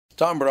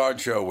Tom Bernard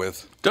Show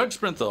with Doug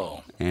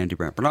Sprinthal. Andy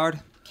Brant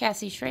Bernard.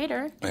 Cassie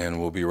Schrader. And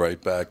we'll be right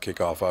back.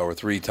 Kickoff Hour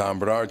 3, Tom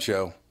Bernard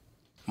Show.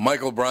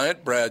 Michael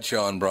Bryant, Brad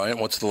Sean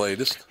Bryant, what's the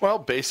latest? Well,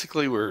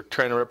 basically, we're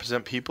trying to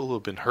represent people who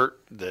have been hurt,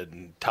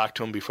 then talk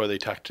to them before they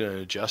talk to an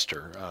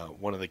adjuster.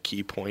 One of the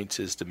key points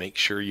is to make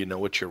sure you know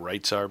what your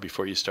rights are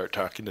before you start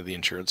talking to the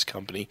insurance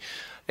company,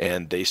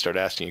 and they start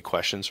asking you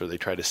questions or they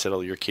try to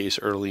settle your case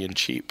early and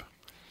cheap.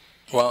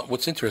 Well,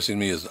 what's interesting to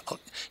me is,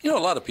 a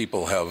lot of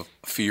people have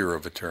fear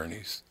of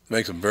attorneys. It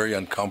makes them very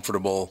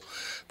uncomfortable.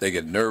 They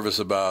get nervous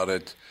about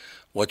it.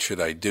 What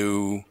should I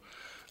do?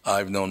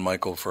 I've known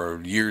Michael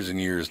for years and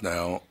years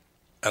now,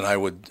 and I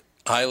would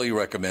highly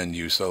recommend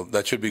you. So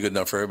that should be good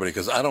enough for everybody,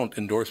 because I don't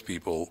endorse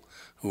people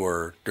who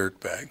are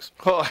dirtbags.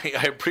 Well,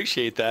 I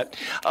appreciate that.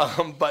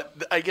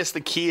 But I guess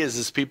the key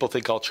is people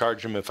think I'll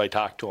charge them if I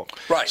talk to them.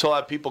 Right. So a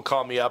lot of people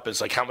call me up.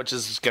 It's like, how much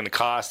is this going to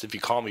cost if you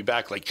call me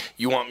back? Like,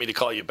 you want me to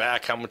call you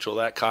back? How much will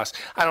that cost?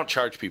 I don't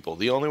charge people.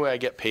 The only way I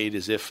get paid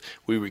is if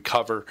we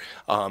recover,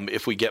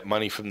 if we get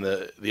money from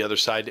the other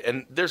side.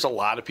 And there's a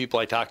lot of people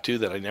I talk to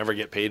that I never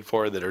get paid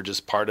for that are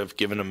just part of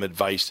giving them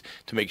advice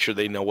to make sure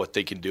they know what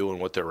they can do and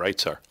what their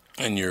rights are.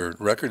 And your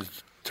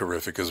record's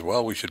terrific as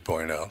well, we should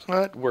point out.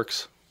 Well, it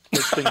works.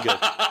 It's been good.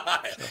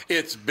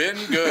 It's been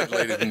good,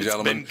 ladies and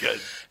gentlemen. It's been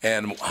good.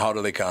 And how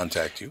do they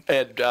contact you?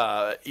 And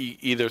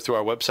either through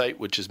our website,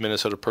 which is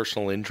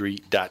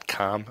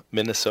minnesotapersonalinjury.com,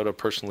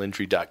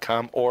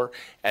 minnesotapersonalinjury.com, or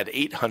at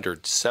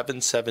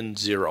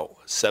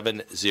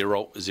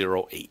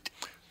 800-770-7008.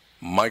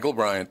 Michael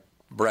Bryant,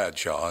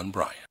 Bradshaw, and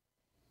Bryant.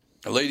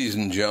 Ladies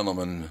and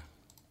gentlemen,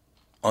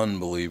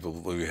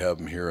 unbelievable we have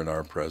him here in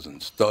our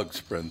presence. Doug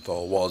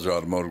Sprinthal, Walzer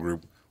Automotive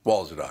Group,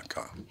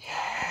 Walzer.com.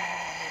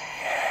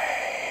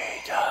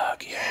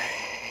 Doug,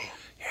 yay.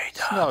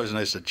 It's always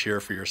nice to cheer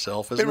for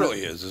yourself, isn't it? It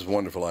really is. It's a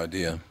wonderful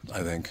idea,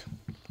 I think.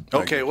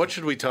 Okay, what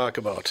should we talk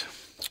about?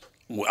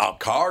 Well,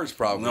 cars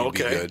probably would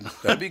be Okay. good.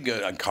 That'd be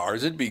good. On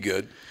cars, it'd be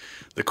good.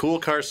 The cool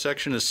car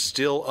section is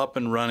still up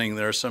and running.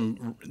 There's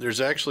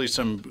actually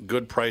some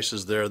good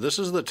prices there. This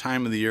is the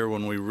time of the year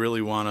when we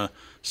really want to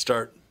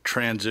start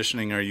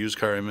transitioning our used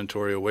car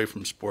inventory away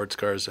from sports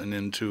cars and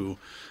into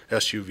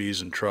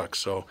SUVs and trucks.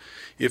 So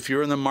if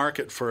you're in the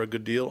market for a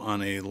good deal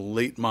on a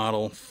late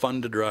model,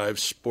 fun to drive,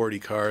 sporty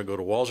car, go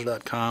to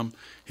Walzer.com,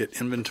 hit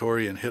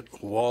inventory, and hit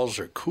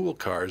Walzer Cool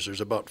Cars.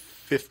 There's about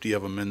 50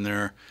 of them in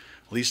there.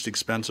 Least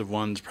expensive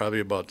ones, probably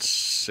about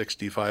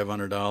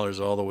 $6,500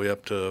 all the way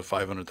up to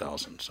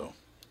 $500,000. So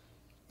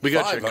we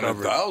got you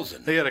covered.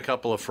 $500,000? They got a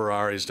couple of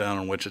Ferraris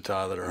down in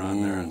Wichita that are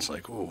on there. And it's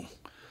like, ooh,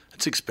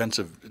 it's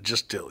expensive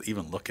just to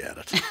even look at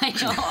it. I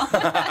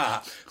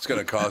know. It's going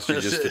to cost you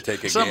just to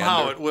take a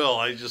Somehow gander. it will.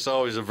 I just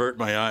always avert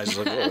my eyes.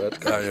 Like, oh, that's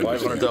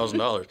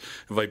 $500,000.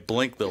 If I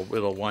blink,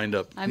 it'll wind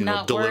up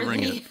not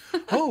delivering worthy.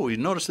 it. Oh, we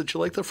noticed that you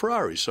like the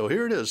Ferrari, so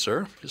here it is,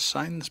 sir. Just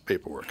sign this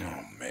paperwork.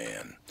 Oh,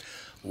 man.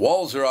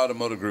 Walzer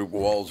Automotive Group,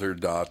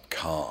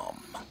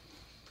 Walzer.com.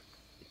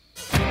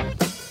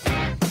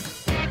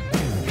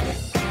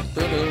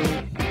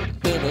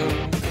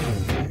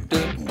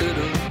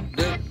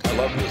 I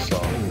love this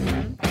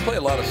song. I play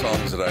a lot of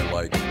songs that I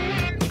like.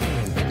 I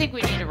think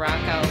we need a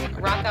rock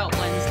out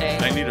Wednesday.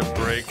 I need a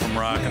break from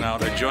rocking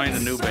out. I joined a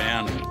new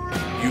band.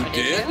 You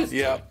did?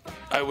 Yeah.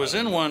 I was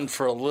in one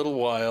for a little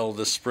while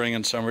this spring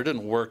and summer. It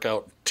didn't work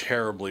out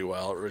terribly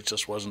well. It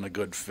just wasn't a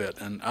good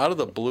fit. And out of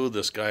the blue,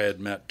 this guy I had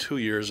met 2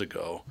 years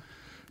ago,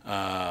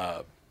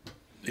 it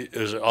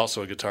was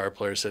also a guitar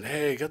player, said,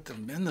 hey, got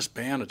them in this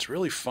band. It's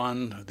really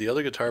fun. The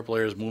other guitar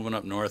player is moving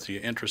up north. Are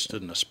you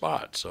interested in a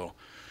spot? So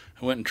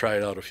I went and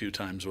tried out a few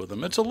times with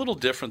him. It's a little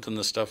different than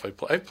the stuff I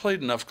play. I've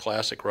played enough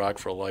classic rock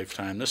for a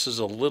lifetime. This is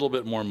a little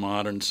bit more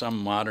modern, some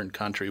modern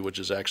country, which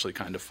is actually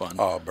kind of fun.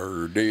 Oh,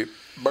 birdie.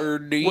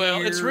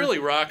 Well, it's really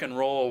rock and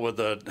roll with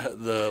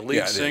the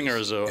lead singer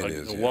is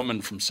a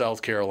woman from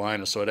South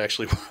Carolina, so it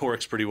actually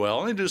works pretty well.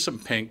 And they do some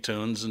Pink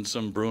tunes and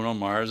some Bruno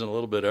Mars and a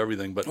little bit of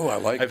everything. But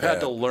I've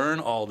had to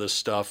learn all this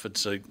stuff.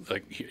 It's like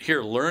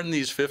here, learn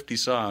these 50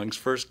 songs.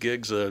 First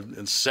gig's in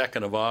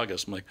 2nd of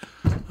August. I'm like,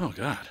 oh,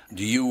 God.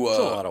 Do you? It's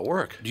a lot of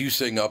work. Do you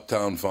sing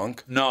Uptown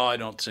Funk? No, I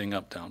don't sing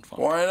Uptown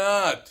Funk. Why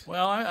not?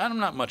 Well, I'm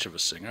not much of a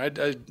singer. I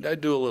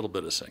do a little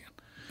bit of singing.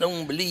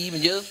 Don't believe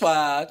in just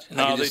watch.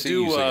 No, they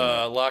do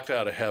Locked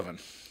Out of Heaven,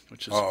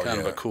 which is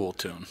kind of a cool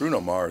tune. Bruno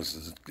Mars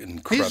is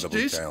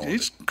incredibly talented.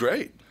 He's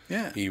great.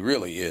 Yeah. He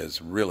really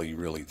is. Really,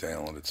 really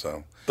talented.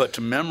 So, but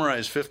to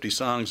memorize 50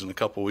 songs in a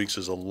couple of weeks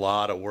is a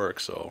lot of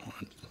work, so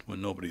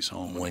when nobody's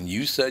home. When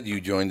you said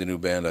you joined a new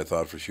band, I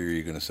thought for sure you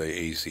were going to say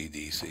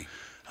AC/DC.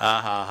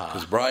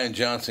 Because Brian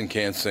Johnson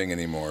can't sing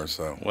anymore,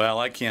 so. Well,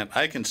 I can't.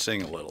 I can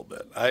sing a little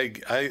bit.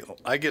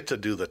 I get to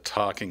do the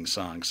talking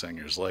song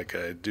singers, like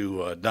I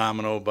do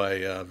Domino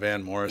by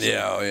Van Morrison.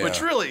 Yeah.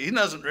 Which really, he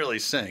doesn't really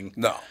sing.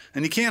 No.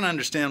 And you can't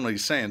understand what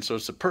he's saying, so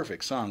it's a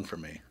perfect song for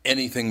me.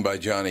 Anything by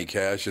Johnny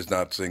Cash is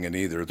not singing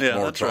either. It's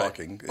more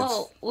talking. Right.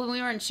 Well, when we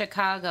were in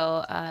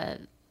Chicago,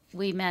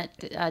 we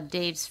met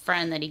Dave's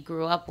friend that he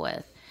grew up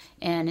with,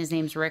 and his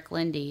name's Rick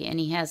Lindy,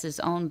 and he has his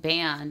own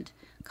band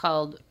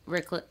called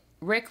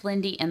Rick,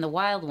 Lindy, and the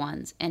Wild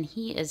Ones, and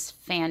he is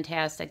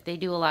fantastic. They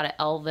do a lot of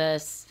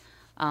Elvis,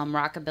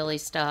 rockabilly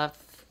stuff,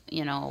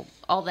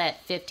 all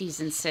that 50s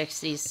and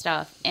 60s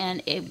stuff,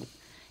 and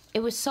it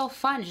was so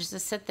fun just to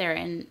sit there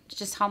and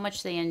just how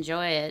much they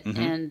enjoy it,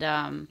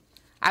 and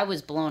I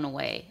was blown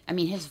away. I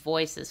mean, his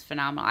voice is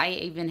phenomenal. I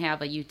even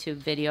have a YouTube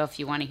video if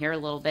you want to hear a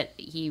little bit.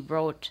 He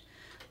wrote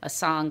a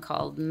song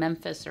called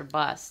Memphis or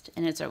Bust,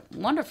 and it's a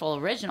wonderful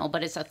original,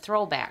 but it's a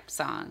throwback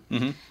song.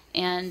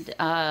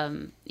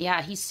 And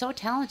he's so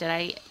talented.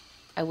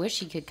 I wish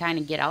he could kind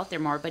of get out there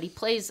more, but he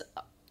plays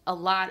a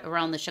lot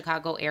around the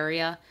Chicago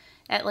area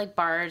at like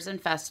bars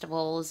and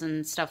festivals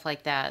and stuff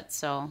like that.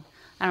 So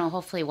I don't know,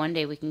 hopefully one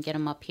day we can get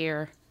him up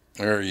here.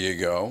 There you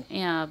go.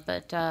 Yeah,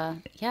 but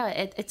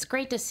it's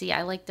great to see.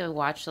 I like to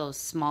watch those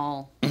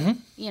small,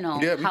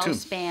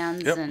 house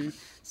bands and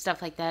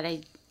stuff like that.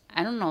 I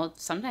don't know.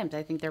 Sometimes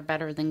I think they're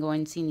better than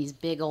going and seeing these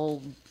big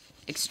old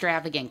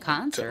extravagant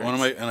concerts.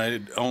 And I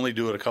only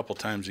do it a couple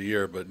times a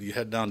year, but you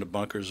head down to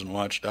Bunkers and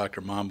watch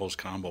Dr. Mambo's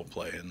Combo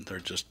play, and they're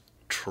just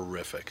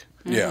terrific.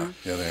 Yeah,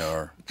 they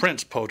are.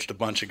 Prince poached a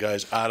bunch of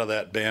guys out of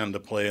that band to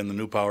play in the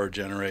New Power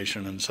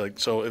Generation, and it's like,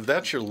 so if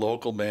that's your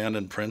local band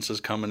and Prince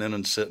is coming in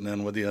and sitting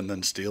in with you and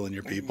then stealing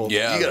your people, you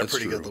got a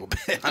pretty good little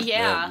band.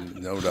 Yeah.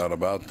 No doubt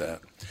about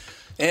that.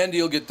 And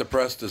you'll get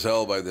depressed as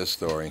hell by this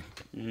story.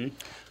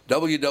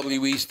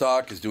 WWE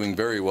stock is doing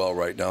very well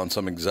right now, and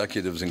some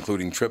executives,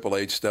 including Triple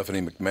H,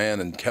 Stephanie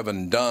McMahon, and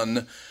Kevin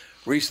Dunn,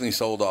 recently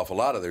sold off a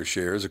lot of their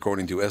shares,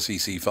 according to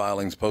SEC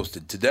filings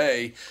posted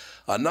today.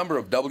 A number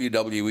of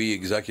WWE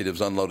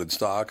executives unloaded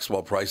stocks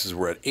while prices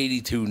were at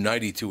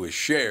 $82.92 a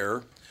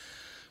share.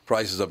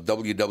 Prices of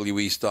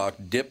WWE stock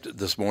dipped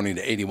this morning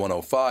to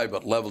 $81.05,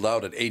 but leveled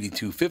out at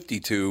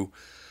 $82.52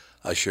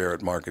 a share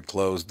at market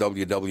close.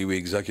 WWE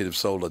executives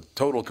sold a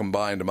total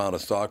combined amount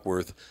of stock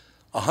worth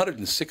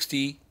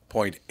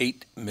 $160.8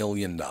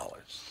 million.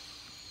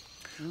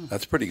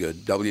 That's pretty good.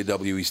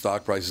 WWE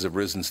stock prices have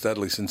risen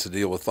steadily since the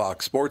deal with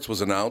Fox Sports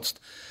was announced.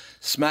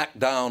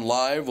 SmackDown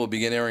Live will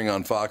begin airing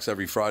on Fox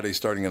every Friday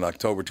starting in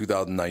October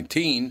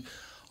 2019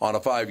 on a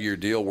 5-year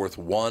deal worth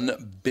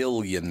 $1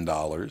 billion.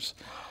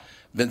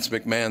 Vince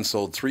McMahon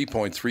sold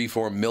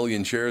 3.34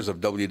 million shares of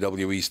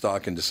WWE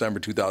stock in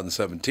December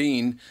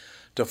 2017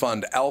 to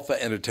fund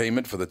Alpha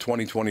Entertainment for the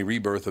 2020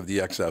 rebirth of the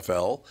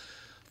XFL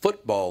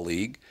Football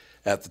League.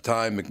 At the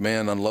time,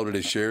 McMahon unloaded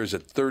his shares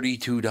at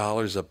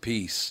 $32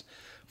 apiece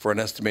for an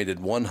estimated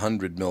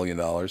 $100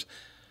 million.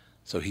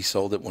 So he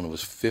sold it when it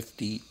was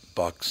 $50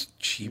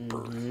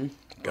 cheaper.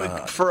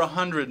 God. For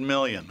 $100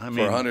 million. I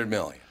mean, for $100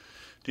 million.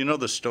 Do you know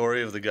the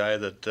story of the guy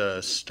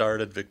that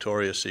started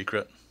Victoria's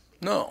Secret?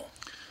 No.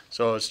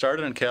 So it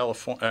started in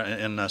California,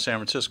 in San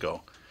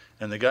Francisco,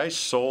 and the guy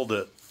sold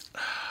it.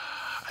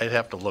 I'd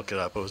have to look it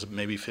up. It was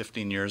maybe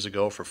 15 years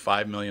ago for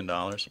 $5 million.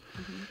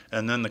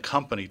 And then the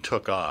company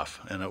took off,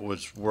 and it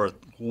was worth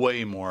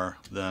way more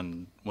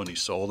than when he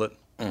sold it.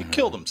 He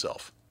killed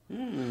himself.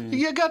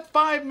 You got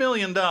 $5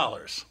 million.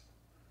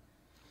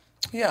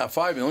 Yeah,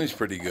 $5 million is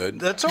pretty good.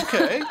 That's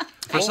okay.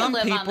 For some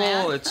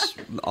people, it's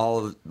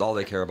all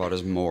they care about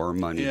is more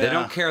money. Yeah. They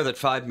don't care that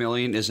 $5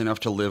 million is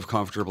enough to live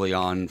comfortably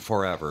on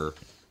forever.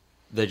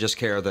 They just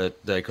care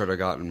that they could have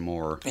gotten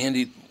more.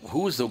 Andy,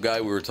 who was the guy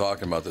we were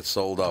talking about that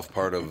sold off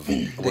part of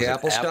the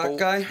Apple stock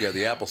guy? Yeah,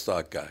 the Apple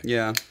stock guy.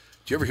 Yeah. Did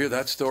you ever hear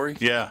that story?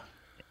 Yeah.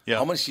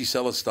 How much did he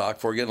sell his stock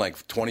for again? Like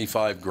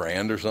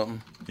 $25,000 or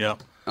something? Yeah.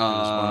 He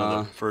was one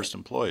of the first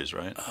employees,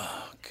 right?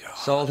 Oh, God.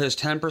 Sold his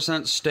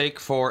 10% stake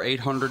for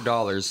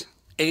 $800.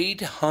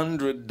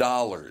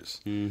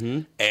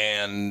 $800.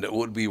 And it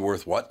would be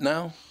worth what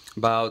now?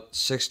 About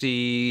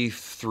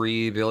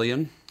 $63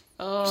 billion.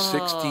 Oh,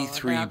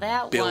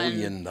 $63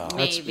 billion.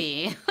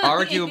 Maybe.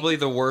 Arguably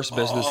the worst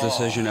business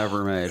decision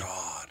ever made.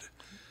 God.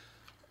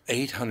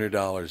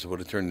 $800 would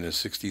have turned into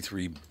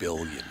 $63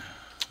 billion.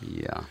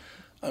 Yeah.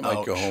 I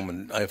might go home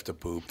and I have to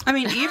poop. I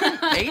mean, even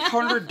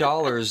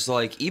 $800,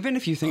 like, even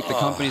if you think the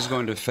company's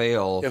going to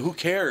fail. Yeah, who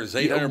cares?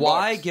 $800.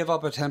 Why give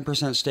up a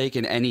 10% stake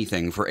in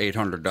anything for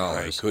 $800?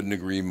 I couldn't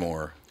agree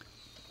more.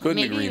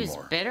 Maybe he was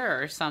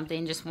bitter or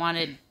something, just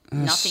wanted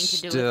nothing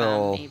to do with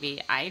them,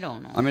 maybe. I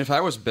don't know. I mean, if I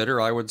was bitter,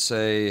 I would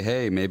say,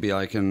 hey, maybe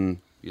I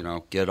can,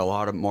 get a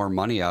lot more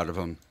money out of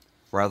him.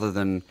 Rather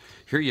than,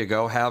 here you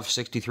go, have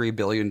 $63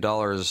 billion,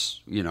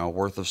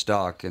 worth of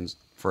stock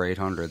for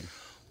 $800.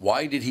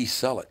 Why did he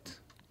sell it?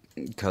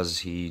 Because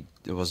he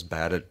was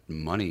bad at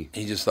money.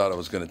 He just thought it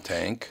was going to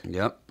tank?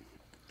 Yep.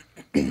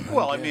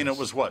 Well, I mean, it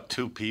was what,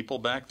 2 people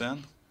back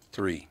then?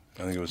 3.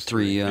 I think it was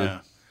 3. Yeah.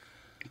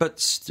 But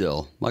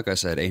still, like I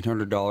said,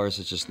 $800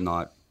 is just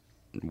not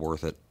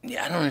worth it.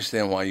 Yeah, I don't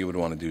understand why you would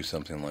want to do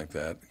something like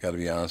that. Got to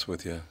be honest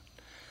with you.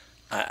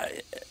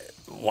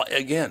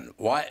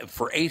 Why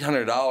for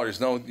 $800?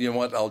 No, you know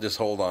what? I'll just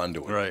hold on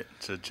to it. Right,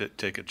 to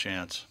take a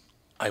chance.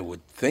 I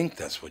would think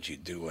that's what you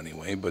do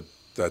anyway, but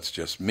that's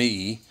just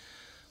me.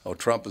 Oh,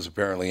 Trump is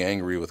apparently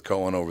angry with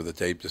Cohen over the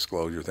tape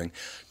disclosure thing.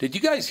 Did you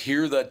guys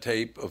hear that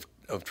tape of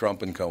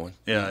Trump and Cohen?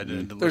 Yeah, I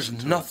did.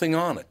 There's nothing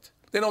on it.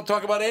 They don't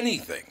talk about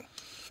anything.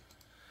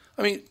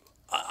 I mean,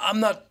 I'm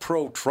not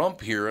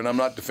pro-Trump here, and I'm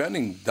not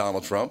defending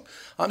Donald Trump.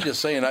 I'm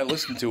just saying I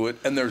listened to it,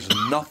 and there's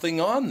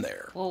nothing on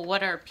there. Well,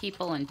 what are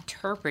people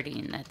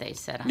interpreting that they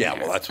said on Yeah,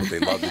 there? well, that's what they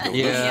love to do.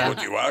 This is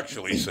what you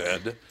actually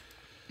said.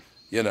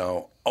 You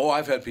know,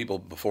 I've had people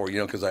before,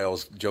 because I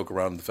always joke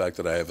around with the fact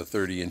that I have a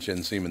 30-inch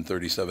inseam and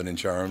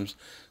 37-inch arms,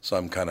 so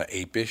I'm kind of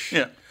ape-ish.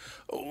 Yeah.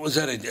 Is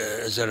that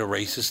a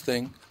racist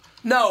thing?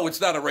 No,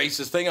 it's not a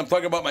racist thing. I'm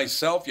talking about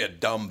myself, you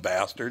dumb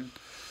bastard.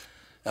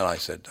 And I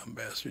said, dumb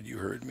bastard, you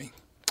heard me.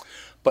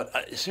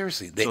 But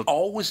seriously, they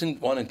always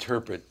want to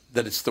interpret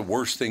that it's the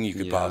worst thing you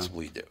could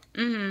possibly do.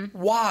 Mm-hmm.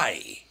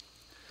 Why?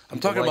 I'm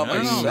talking about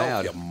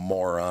myself, you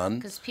moron.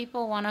 Because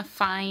people want to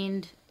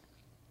find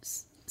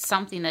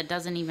something that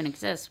doesn't even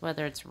exist,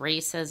 whether it's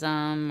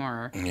racism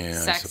or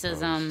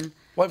sexism.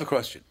 Well, I have a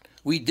question.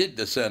 We did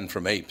descend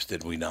from apes,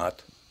 did we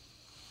not?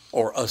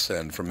 Or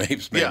ascend from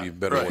apes, maybe a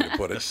better way to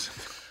put it.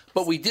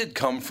 But we did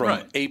come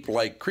from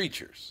ape-like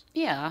creatures.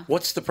 Yeah.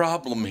 What's the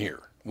problem here?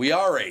 We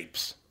are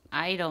apes.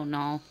 I don't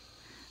know.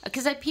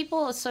 Because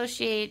people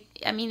associate,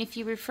 if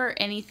you refer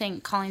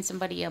anything, calling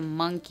somebody a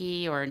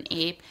monkey or an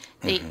ape,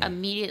 they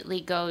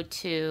immediately go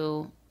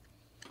to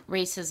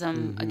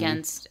racism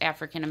against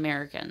African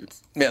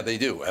Americans. Yeah, they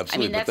do,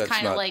 absolutely. That's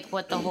kind of like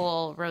what the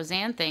whole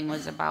Roseanne thing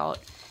was about.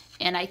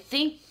 And I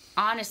think,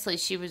 honestly,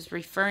 she was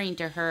referring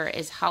to her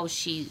as how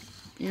she,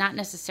 not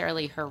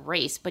necessarily her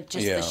race, but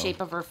just the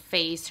shape of her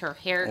face, her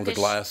hair. Well, the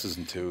glasses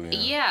and too.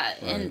 Yeah,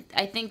 and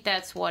I think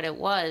that's what it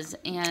was.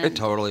 And It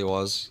totally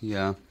was,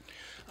 yeah.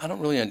 I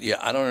don't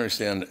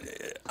understand.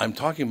 I'm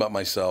talking about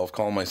myself,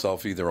 calling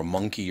myself either a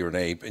monkey or an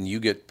ape, and you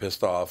get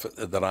pissed off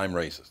that I'm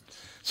racist.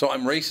 So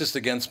I'm racist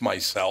against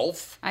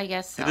myself? I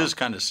guess so. It is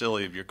kind of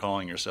silly if you're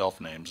calling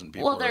yourself names and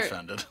people are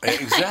offended.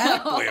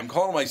 Exactly. I'm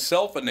calling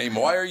myself a name.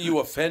 Why are you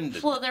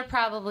offended? Well, they're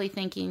probably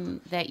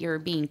thinking that you're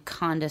being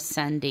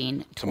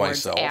condescending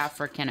towards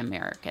African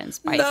Americans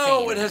by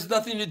saying it has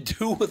nothing to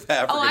do with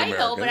African Americans.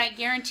 Oh, I know, but I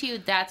guarantee you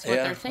that's what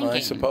they're thinking. I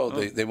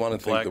suppose they want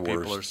to think the worst. Black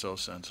people are so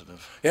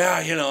sensitive. Yeah,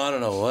 I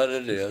don't know what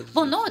it is.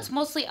 Well, no, it's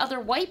mostly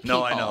other white people.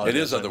 No, I know. It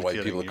is other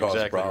white people that cause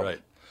the problem.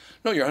 Right.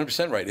 No, you're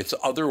 100% right. It's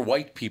other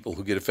white people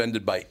who get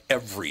offended by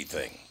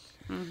everything.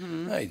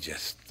 Mm-hmm.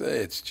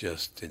 It's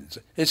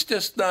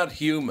just not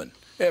human.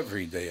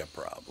 Every day a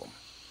problem.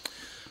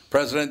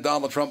 President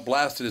Donald Trump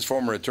blasted his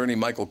former attorney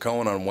Michael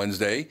Cohen on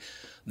Wednesday,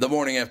 the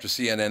morning after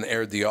CNN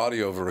aired the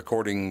audio of a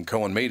recording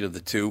Cohen made of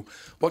the two.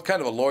 What kind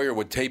of a lawyer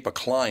would tape a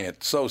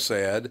client? So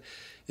sad.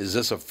 Is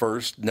this a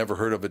first? Never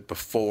heard of it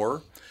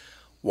before.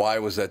 Why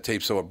was that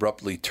tape so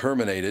abruptly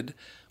terminated?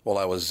 Well,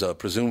 I was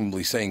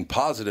presumably saying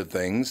positive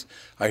things.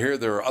 I hear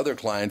there are other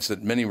clients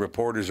that many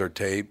reporters are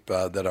taped.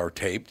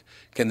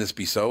 Can this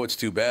be so? It's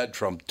too bad,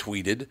 Trump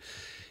tweeted.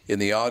 In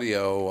the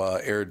audio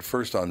aired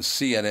first on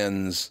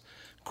CNN's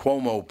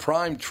Cuomo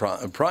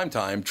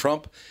Primetime,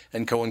 Trump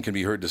and Cohen can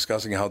be heard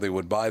discussing how they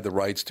would buy the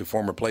rights to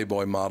former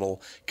Playboy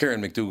model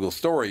Karen McDougal's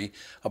story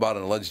about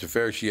an alleged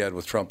affair she had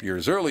with Trump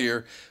years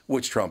earlier,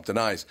 which Trump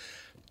denies.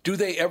 Do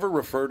they ever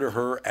refer to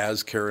her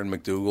as Karen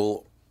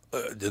McDougal?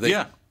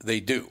 Yeah. They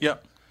do? Yeah.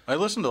 I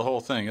listened to the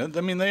whole thing.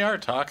 They are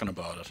talking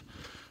about it.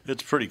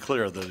 It's pretty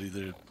clear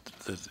that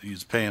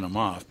he's paying them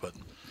off, but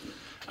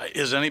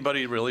is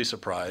anybody really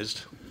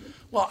surprised?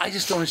 Well, I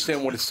just don't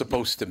understand what it's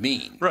supposed to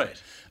mean.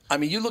 Right.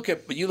 You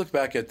look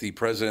back at the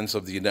presidents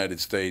of the United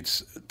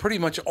States, pretty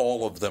much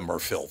all of them are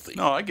filthy.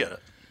 No, I get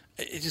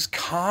it. Just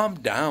calm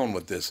down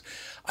with this.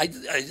 I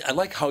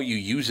like how you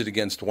use it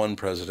against one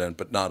president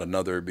but not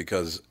another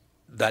because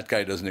that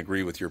guy doesn't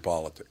agree with your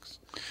politics.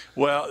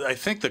 Well, I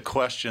think the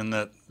question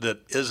that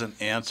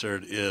isn't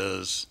answered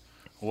is,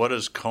 what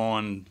does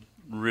Cohen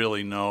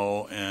really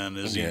know, and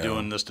is he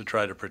doing this to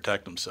try to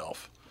protect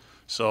himself?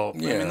 So,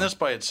 this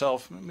by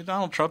itself,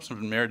 Donald Trump's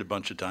been married a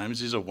bunch of times.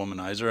 He's a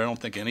womanizer. I don't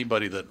think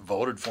anybody that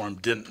voted for him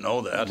didn't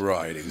know that.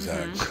 Right,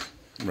 exactly.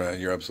 Mm-hmm. Right,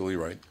 you're absolutely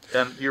right.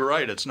 And you're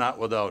right, it's not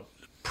without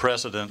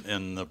precedent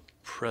in the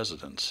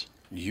presidents.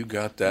 You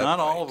got that Not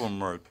right. all of them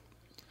were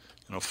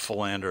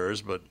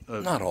philanderers, but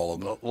not all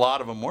of them. A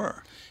lot of them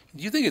were.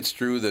 Do you think it's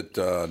true that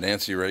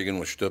Nancy Reagan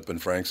was stooping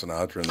Frank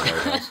Sinatra in the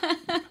White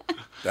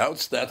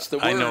House? That's the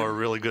word. I know a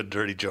really good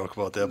dirty joke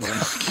about that, but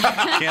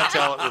I can't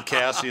tell it with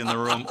Cassie in the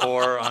room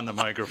or on the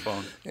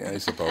microphone. Yeah, I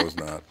suppose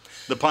not.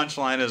 The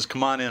punchline is,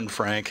 "Come on in,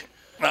 Frank."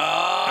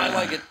 I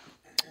like it.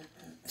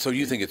 So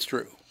you think it's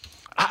true?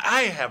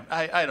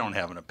 I don't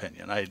have an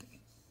opinion.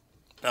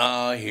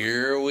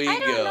 Here we go. I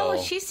don't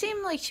know. She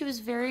seemed like she was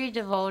very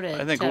devoted.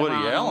 I think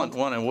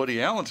one of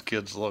Woody Allen's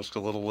kids looks a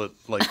little bit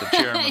like the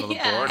chairman of the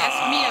board.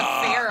 That's Mia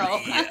Farrow.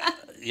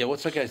 Yeah,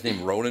 what's that guy's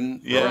name? Ronan?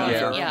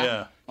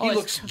 Yeah. He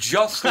looks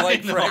just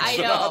like Frank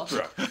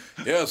Sinatra.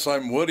 Yes,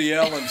 I'm Woody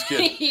Allen's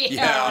kid.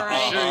 Yeah,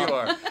 right. Sure you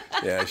are.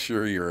 Yeah,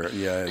 sure you're.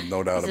 Yeah,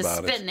 no doubt He's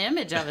about a it. spitting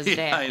image of his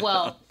dad.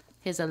 Well,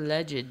 his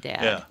alleged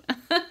dad.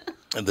 Yeah.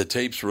 And the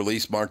tape's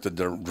release marked a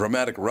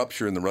dramatic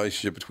rupture in the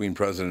relationship between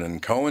President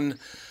and Cohen.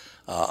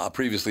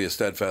 Previously a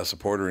steadfast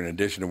supporter, in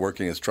addition to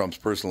working as Trump's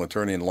personal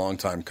attorney and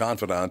longtime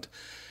confidant,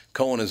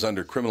 Cohen is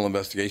under criminal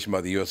investigation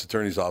by the U.S.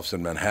 Attorney's Office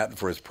in Manhattan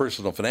for his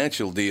personal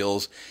financial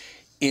deals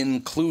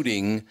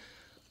including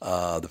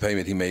the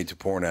payment he made to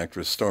porn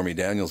actress Stormy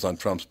Daniels on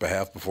Trump's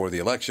behalf before the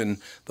election,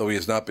 though he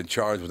has not been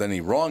charged with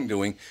any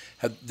wrongdoing.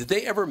 Did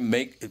they ever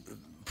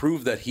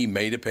prove that he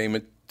made a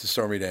payment to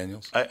Stormy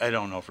Daniels? I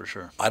don't know for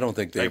sure. I don't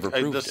think they ever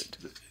proved it.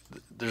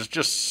 There's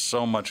just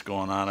so much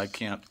going on. I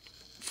can't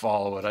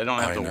follow it. I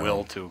don't have the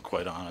will to,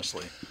 quite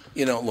honestly.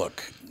 You know,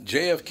 look,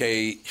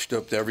 JFK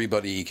stooped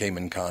everybody he came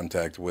in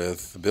contact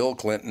with. Bill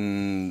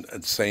Clinton,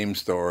 same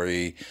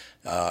story.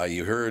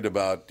 You heard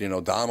about,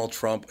 Donald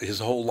Trump. His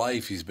whole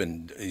life he's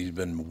been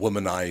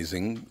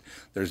womanizing.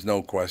 There's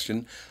no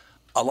question.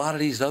 A lot of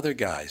these other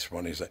guys,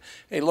 when he said,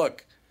 "Hey,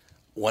 look,"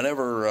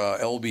 whenever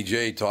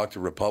LBJ talked to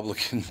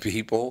Republican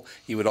people,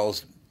 he would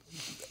always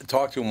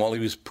talk to them while he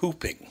was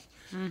pooping.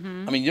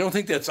 Mm-hmm. I mean, you don't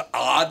think that's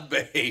odd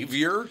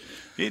behavior?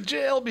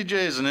 LBJ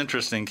is an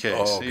interesting case.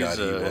 Oh, God,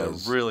 he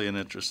was. Really an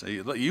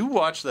interesting. You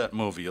watch that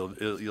movie,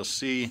 you'll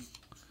see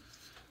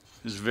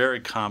his very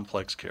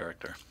complex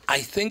character. I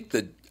think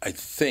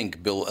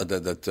Bill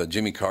that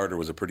Jimmy Carter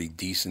was a pretty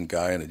decent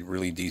guy and a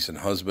really decent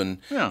husband.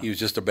 Yeah. He was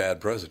just a bad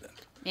president.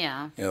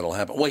 Yeah. It'll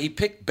happen. Well, he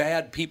picked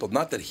bad people.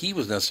 Not that he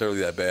was necessarily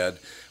that bad,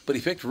 but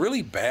he picked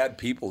really bad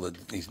people that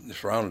he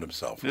surrounded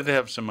himself with. Did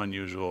have some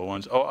unusual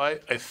ones. Oh, I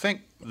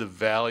think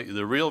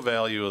the real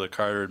value of the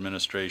Carter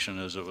administration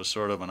is it was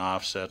sort of an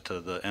offset to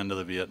the end of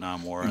the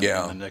Vietnam War and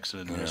the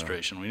Nixon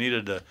administration. We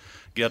needed to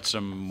get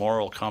some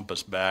moral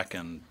compass back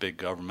in big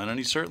government, and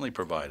he certainly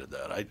provided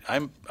that.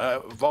 I've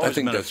always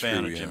been a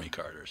fan of Jimmy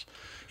Carter's.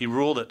 He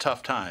ruled at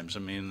tough times. I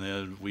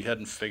mean, we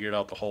hadn't figured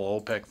out the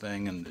whole OPEC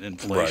thing, and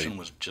inflation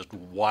was just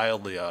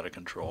wildly out of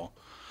control.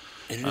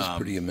 It is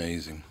pretty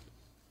amazing.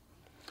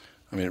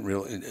 I mean,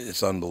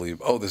 it's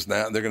unbelievable. Oh,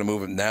 they're going to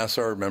move at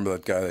Nassar. Remember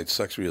that guy that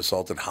sexually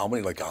assaulted how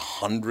many? Like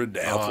 100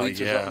 athletes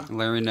or something?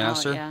 Larry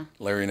Nassar? Oh, yeah.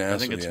 Larry Nassar, I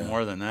think it's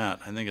more than that.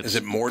 I think it's Is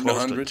it more than close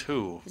 100? to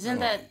 2. Isn't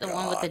that the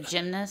one with the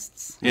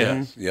gymnasts? Yeah.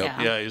 Yep.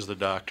 Yeah. Yeah, he's the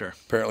doctor.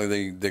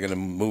 Apparently they're going to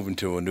move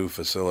into a new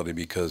facility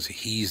because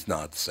he's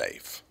not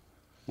safe.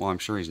 Well, I'm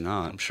sure he's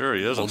not. I'm sure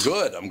he isn't. Well,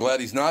 good. I'm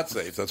glad he's not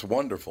safe. That's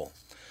wonderful.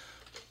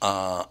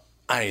 I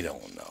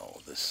don't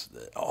know.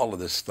 All of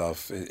this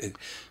stuff.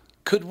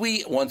 Could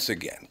we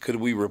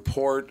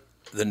report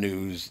the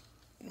news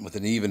with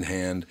an even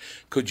hand?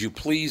 Could you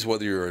please,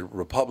 whether you're a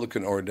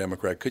Republican or a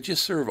Democrat, could you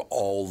serve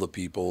all the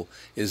people?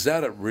 Is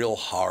that a real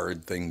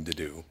hard thing to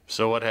do?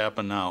 So what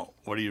happened now?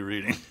 What are you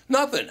reading?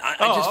 Nothing.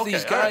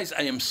 These guys,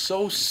 I am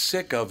so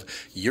sick of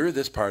you're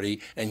this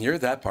party and you're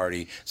that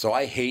party, so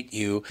I hate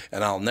you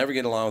and I'll never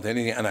get along with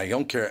anything and I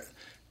don't care.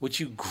 Would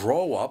you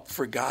grow up,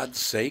 for God's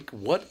sake?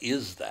 What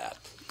is that?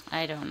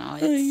 I don't know.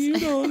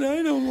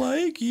 I don't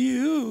like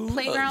you.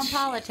 Playground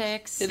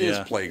politics. It is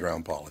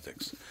playground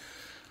politics.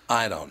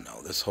 I don't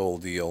know, this whole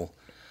deal.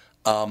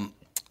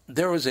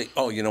 There was we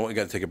got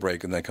to take a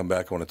break and then come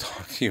back. I want to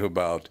talk to you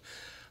about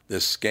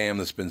this scam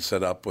that's been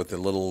set up with the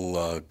little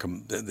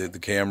the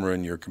camera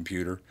in your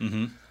computer.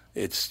 Mm-hmm.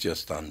 It's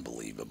just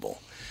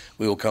unbelievable.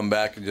 We will come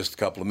back in just a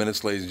couple of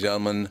minutes, ladies and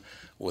gentlemen,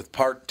 with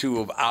part 2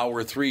 of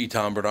Hour 3,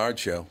 Tom Bernard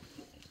Show.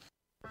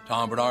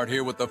 Tom Bernard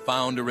here with the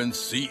founder and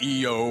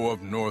CEO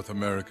of North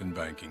American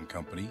Banking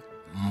Company,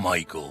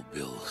 Michael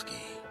Bilski.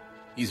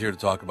 He's here to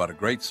talk about a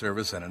great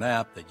service and an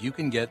app that you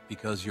can get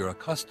because you're a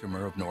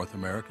customer of North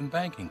American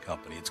Banking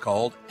Company. It's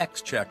called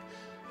XCheck.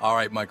 All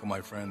right, Michael,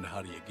 my friend,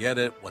 how do you get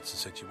it? What's the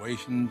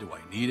situation? Do I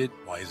need it?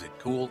 Why is it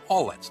cool?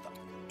 All that stuff.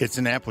 It's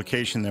an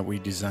application that we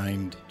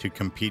designed to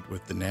compete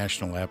with the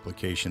national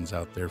applications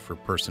out there for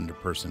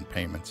person-to-person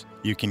payments.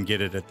 You can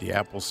get it at the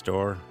Apple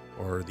Store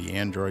or the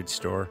Android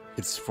store.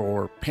 It's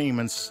for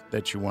payments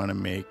that you want to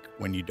make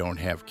when you don't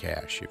have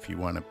cash. If you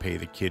want to pay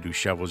the kid who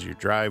shovels your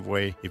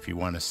driveway, if you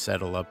want to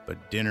settle up a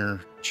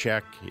dinner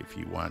check, if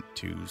you want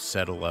to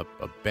settle up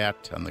a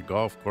bet on the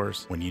golf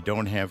course, when you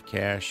don't have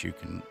cash, you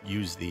can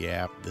use the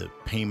app. The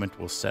payment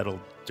will settle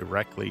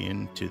directly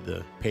into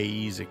the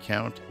payee's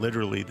account,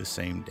 literally the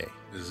same day.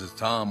 This is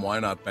Tom. Why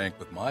not bank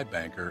with my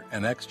banker?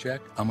 And XCheck,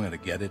 I'm going to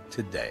get it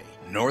today.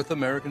 North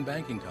American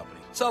Banking Company.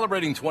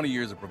 Celebrating 20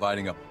 years of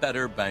providing a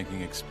better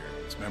banking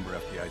experience. Member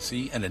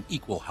FDIC and an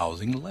equal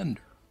housing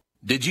lender.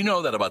 Did you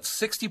know that about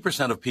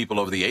 60% of people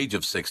over the age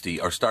of 60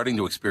 are starting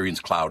to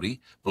experience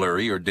cloudy,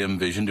 blurry, or dim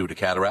vision due to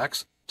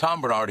cataracts? Tom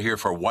Bernard here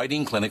for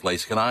Whiting Clinic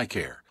LASIK and Eye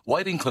Care.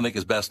 Whiting Clinic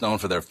is best known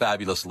for their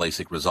fabulous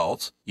LASIK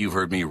results. You've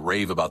heard me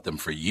rave about them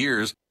for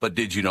years, but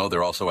did you know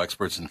they're also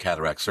experts in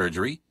cataract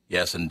surgery?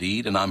 Yes,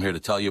 indeed, and I'm here to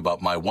tell you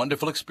about my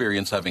wonderful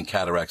experience having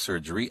cataract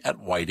surgery at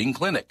Whiting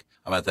Clinic.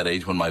 I'm at that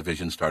age when my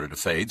vision started to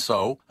fade,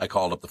 so I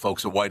called up the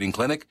folks at Whiting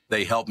Clinic.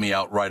 They helped me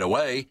out right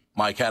away.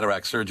 My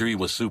cataract surgery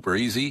was super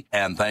easy,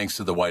 and thanks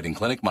to the Whiting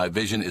Clinic, my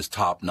vision is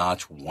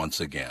top-notch once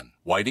again.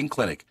 Whiting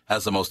Clinic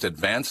has the most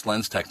advanced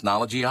lens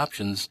technology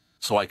options,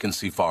 so I can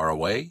see far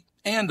away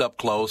and up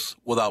close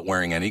without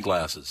wearing any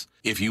glasses.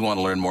 If you want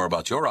to learn more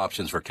about your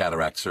options for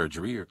cataract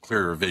surgery or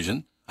clearer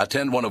vision,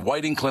 attend one of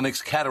Whiting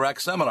Clinic's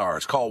cataract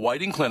seminars. Call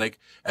Whiting Clinic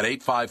at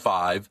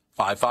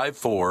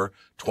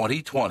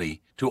 855-554-2020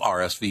 to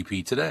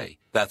RSVP today.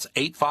 That's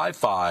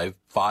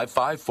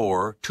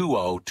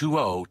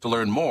 855-554-2020 to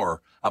learn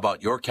more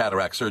about your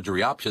cataract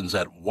surgery options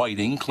at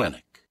Whiting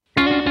Clinic.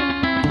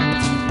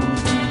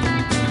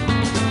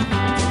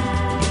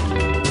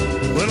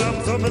 Well,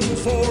 I'm coming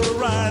for a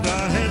ride.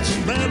 I had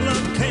some bad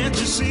luck, can't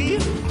you see?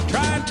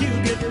 Tried to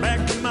get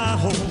back to my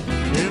home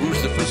in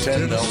Who's the Memphis,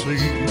 pretend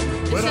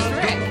Tennessee. But I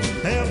Rick. don't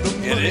have the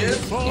money. It is?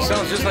 He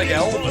sounds just like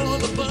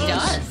Elvis. He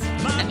does.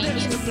 I mean,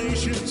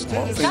 he's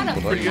got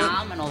a Pretty good.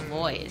 phenomenal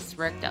voice.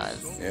 Rick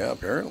does. Yeah,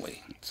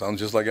 apparently. Sounds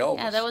just like Elvis.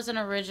 Yeah, that was an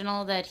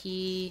original that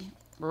he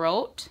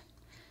wrote.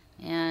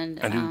 And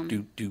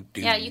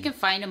yeah, you can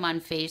find him on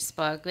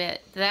Facebook.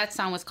 That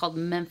song was called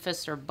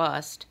Memphis or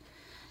Bust.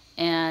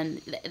 And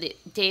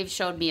Dave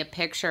showed me a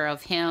picture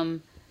of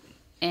him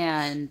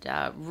and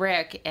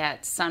Rick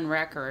at Sun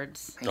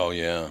Records Oh,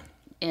 yeah.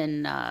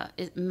 in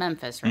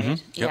Memphis, right? Yep.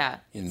 Yeah.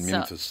 In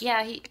Memphis.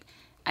 Yeah,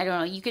 I don't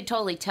know. You could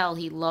totally tell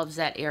he loves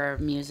that era of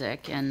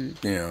music. And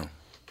Yeah.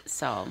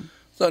 so...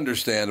 It's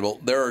understandable.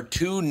 There are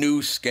two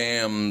new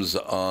scams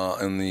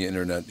on the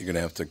internet you're going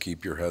to have to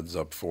keep your heads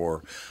up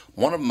for.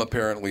 One of them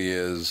apparently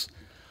is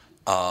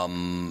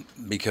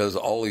because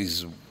all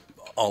these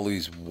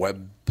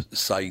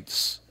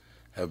websites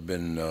have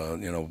been,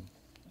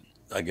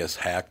 I guess,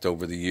 hacked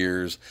over the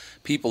years.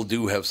 People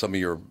do have some of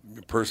your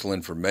personal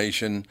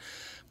information,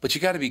 but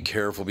you got to be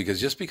careful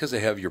because just because they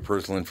have your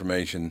personal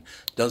information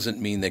doesn't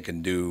mean they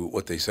can do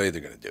what they say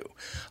they're going to do.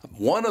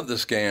 One of the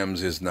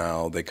scams is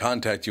now they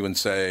contact you and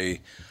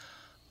say,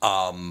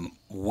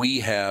 we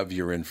have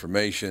your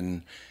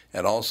information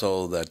and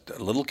also that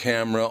little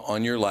camera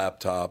on your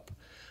laptop.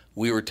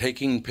 We were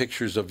taking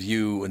pictures of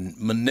you and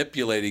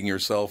manipulating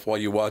yourself while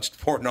you watched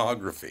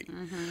pornography,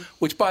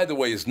 which, by the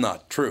way, is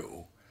not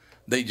true.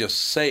 They just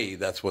say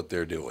that's what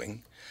they're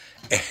doing.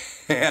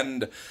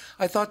 And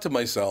I thought to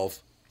myself,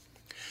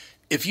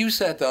 if you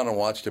sat down and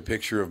watched a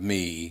picture of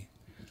me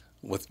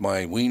with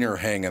my wiener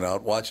hanging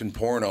out watching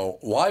porno,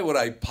 why would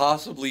I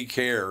possibly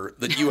care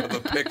that you have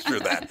a picture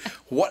of that?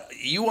 What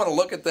you want to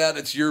look at that,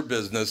 it's your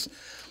business.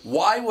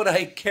 Why would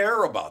I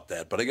care about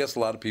that? But I guess a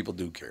lot of people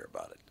do care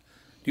about it.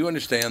 Do you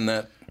understand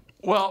that?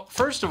 Well,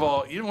 first of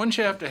all, wouldn't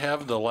you have to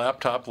have the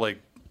laptop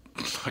like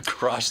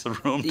across the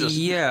room to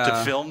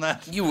film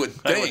that? You would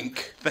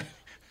think.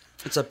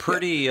 It's a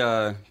pretty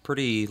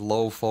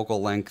low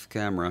focal length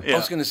camera. I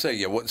was going to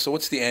say, so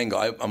what's the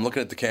angle? I'm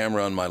looking at the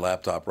camera on my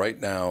laptop right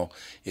now.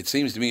 It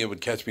seems to me it would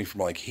catch me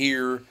from like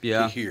here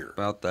to here.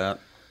 About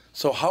that.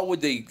 So how would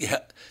they?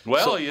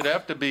 You'd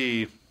have to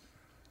be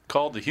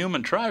called the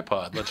human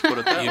tripod. Let's put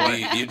it that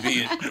way. You'd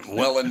be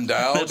well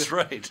endowed. That's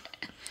right.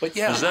 But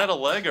yeah, is that a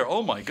leg or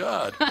oh my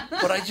God?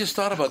 But I just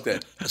thought about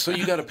that. So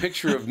you got a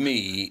picture of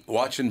me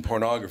watching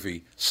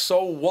pornography.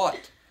 So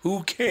what?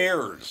 Who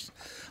cares?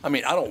 I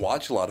mean, I don't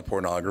watch a lot of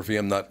pornography.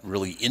 I'm not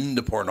really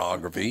into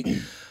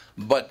pornography.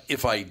 But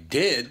if I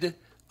did,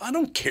 I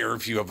don't care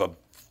if you have a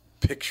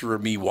picture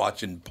of me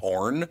watching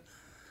porn.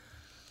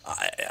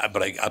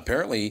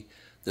 Apparently,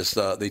 this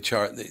they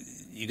charge.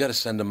 You got to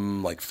send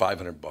them like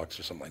 $500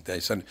 or something like that.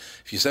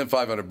 If you send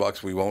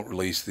 $500, we won't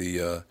release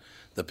the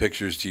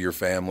pictures to your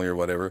family or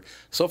whatever.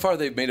 So far,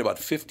 they've made about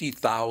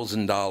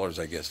 $50,000,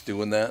 I guess,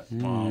 doing that.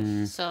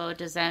 Wow. So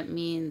does that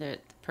mean that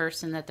the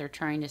person that they're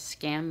trying to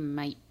scam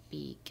might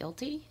be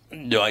guilty?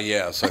 No,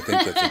 yes, I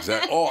think that's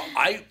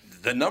exactly.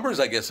 The numbers,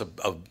 I guess,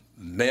 of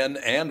men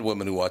and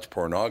women who watch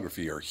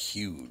pornography are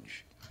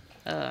huge.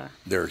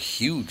 They're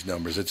huge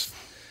numbers. It's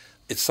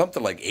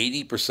something like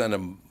 80%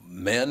 of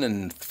men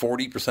and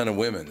 40% of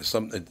women.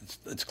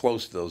 It's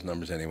close to those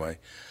numbers anyway.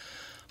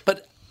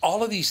 But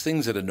all of these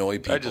things that annoy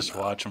people. I just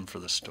watch them for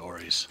the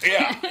stories.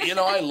 Yeah,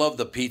 I love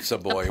the pizza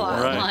boy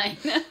one. Right.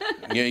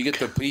 You get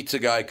the pizza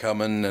guy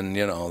coming, and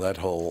that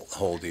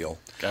whole deal.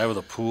 Guy with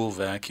a pool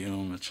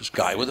vacuum. It's just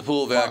guy with a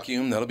pool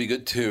vacuum. That'll be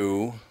good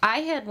too. I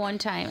had one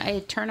time. I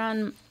had turned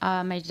on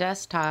my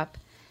desktop,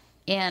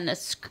 and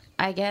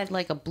I had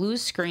like a blue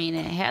screen,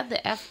 and it had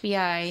the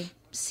FBI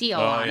seal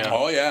on it.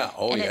 Oh yeah.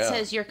 And it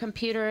says your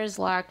computer is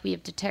locked. We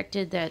have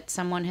detected that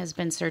someone has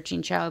been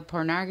searching child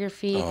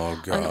pornography. Oh,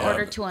 God. In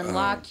order to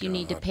unlock, you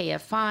need to pay a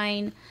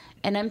fine.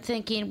 And I'm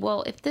thinking,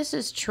 well, if this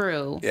is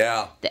true,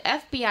 the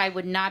FBI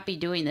would not be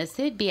doing this.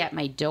 They'd be at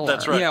my door.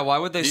 That's right. Yeah, why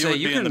would they say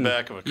you can in the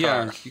back of a car?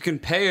 Yeah, you can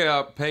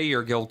pay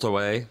your guilt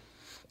away.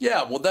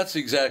 Yeah, well, that's the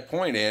exact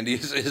point, Andy.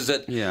 Is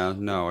that? Yeah,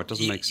 no, it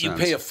doesn't make sense. You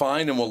pay a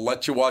fine and we'll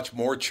let you watch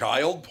more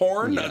child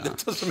porn? Yeah.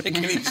 That doesn't make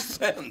any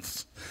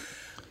sense.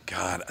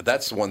 God,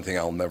 that's the one thing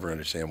I'll never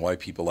understand, why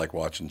people like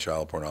watching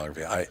child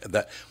pornography.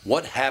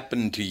 What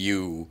happened to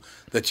you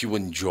that you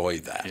enjoy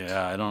that?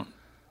 Yeah, I don't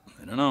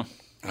know.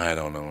 I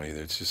don't know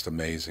either. It's just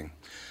amazing.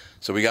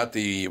 So we got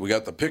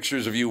the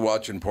pictures of you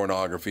watching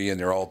pornography, and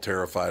they're all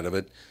terrified of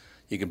it.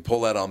 You can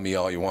pull that on me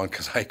all you want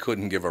because I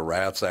couldn't give a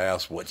rat's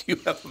ass what you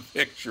have a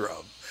picture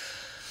of.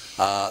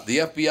 The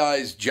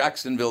FBI's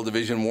Jacksonville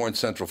division warned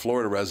Central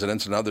Florida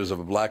residents and others of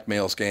a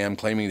blackmail scam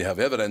claiming to have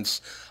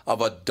evidence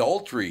of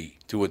adultery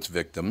to its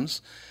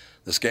victims.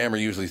 The scammer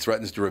usually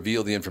threatens to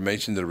reveal the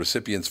information to the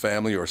recipient's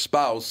family or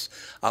spouse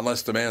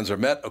unless demands are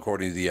met,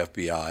 according to the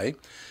FBI.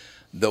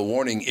 The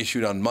warning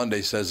issued on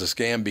Monday says the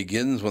scam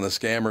begins when the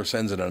scammer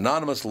sends an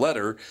anonymous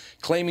letter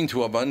claiming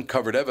to have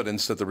uncovered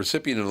evidence that the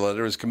recipient of the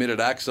letter has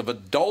committed acts of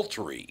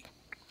adultery.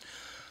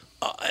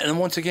 And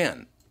once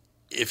again,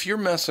 if you're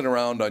messing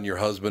around on your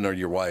husband or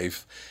your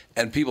wife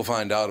and people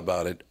find out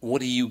about it,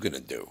 what are you going to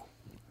do?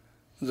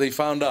 They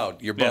found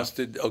out. You're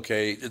busted.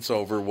 Okay, it's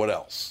over. What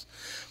else?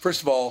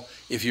 First of all,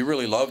 if you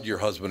really loved your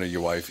husband or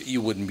your wife,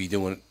 you wouldn't be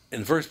doing it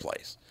in the first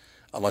place,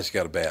 unless you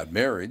got a bad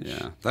marriage.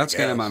 Yeah, that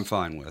scam I'm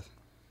fine with.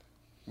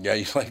 Yeah,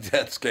 you like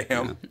that scam?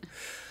 Yeah.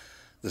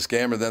 The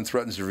scammer then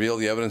threatens to reveal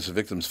the evidence to the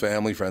victim's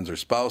family, friends, or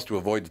spouse. To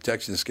avoid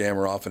detection, the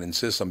scammer often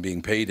insists on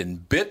being paid in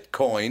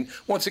Bitcoin.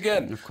 Once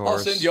again, I'll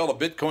send you all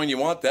the Bitcoin you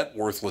want, that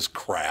worthless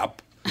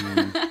crap.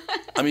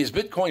 I mean, is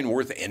Bitcoin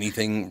worth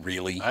anything,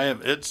 really?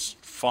 It's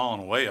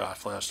fallen way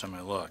off last time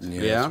I looked.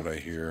 Yeah, that's what I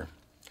hear.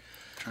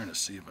 Trying to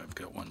see if I've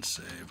got one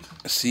saved.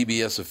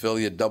 CBS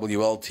affiliate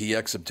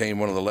WLTX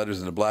obtained one of the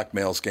letters in a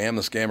blackmail scam.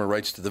 The scammer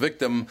writes to the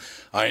victim,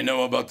 "I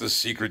know about the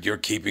secret you're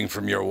keeping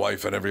from your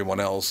wife and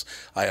everyone else.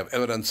 I have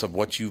evidence of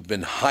what you've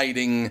been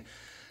hiding."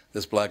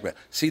 This blackmail.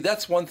 See,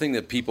 that's one thing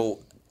that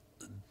people,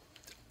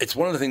 it's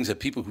one of the things that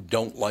people who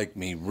don't like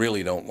me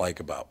really don't like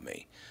about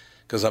me.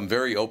 Because I'm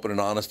very open and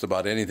honest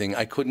about anything.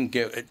 I couldn't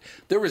get,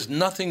 there was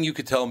nothing you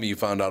could tell me you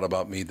found out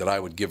about me that I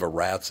would give a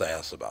rat's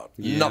ass about.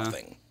 Yeah,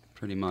 nothing.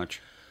 Pretty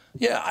much.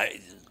 Yeah,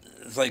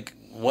 it's like,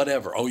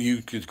 whatever. Oh,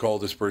 you could call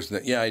this person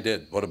that. Yeah, I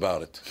did. What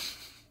about it?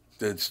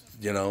 It's,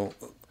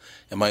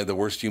 am I the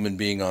worst human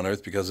being on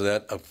earth because of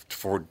that?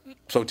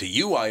 So to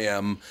you I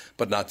am,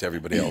 but not to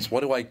everybody else.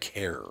 What do I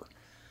care?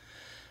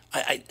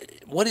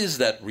 What is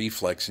that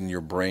reflex in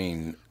your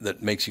brain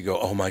that makes you go,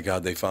 oh, my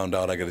God, they found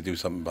out, I got to do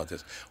something about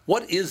this?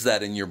 What is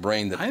that in your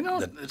brain that I know.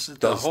 That it's the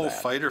does whole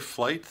that? fight or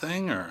flight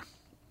thing, or?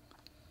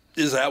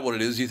 Is that what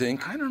it is, you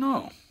think? I don't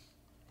know.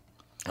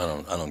 I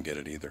don't get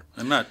it either.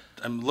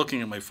 I'm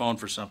looking at my phone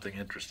for something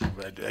interesting,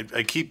 but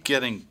I keep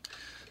getting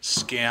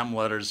scam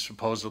letters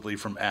supposedly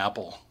from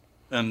Apple,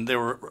 and they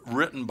were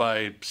written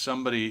by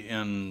somebody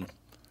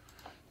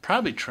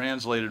probably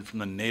translated from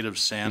the native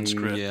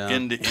Sanskrit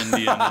into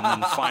Indian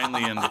and then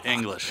finally into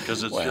English,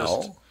 because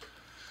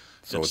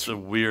it's the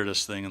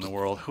weirdest thing in the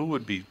world. Who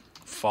would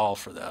fall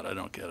for that? I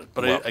don't get it,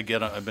 but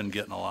I've been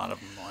getting a lot of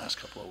them in the last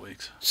couple of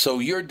weeks. So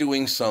you're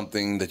doing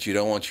something that you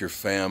don't want your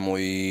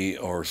family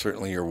or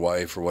certainly your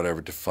wife or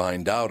whatever to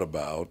find out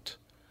about.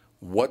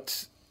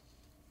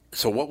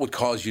 So what would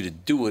cause you to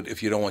do it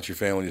if you don't want your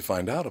family to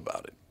find out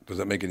about it? Does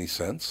that make any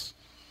sense?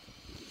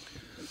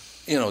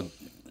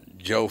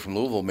 Joe from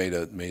Louisville made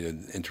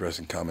an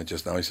interesting comment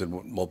just now. He said,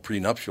 well,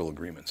 prenuptial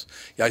agreements.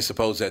 Yeah, I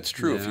suppose that's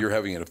true if you're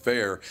having an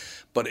affair.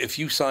 But if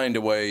you signed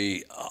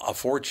away a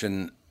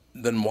fortune,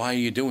 then why are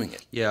you doing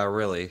it? Yeah,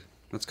 really.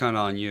 That's kind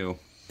of on you.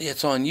 Yeah,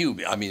 it's on you.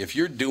 I mean, if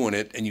you're doing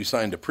it and you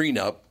signed a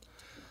prenup,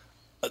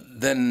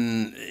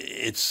 then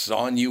it's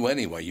on you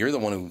anyway. You're the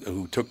one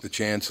who took the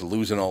chance of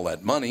losing all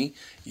that money.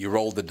 You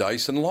rolled the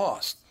dice and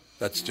lost.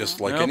 That's just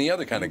like any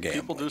other kind of game.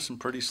 People do some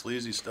pretty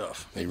sleazy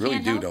stuff. They really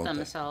do, don't they?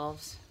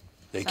 Themselves.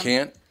 They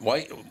can't?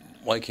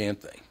 Why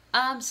can't they?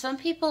 Some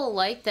people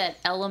like that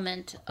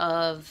element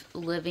of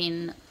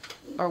living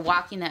or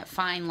walking that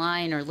fine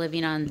line or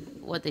living on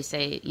what they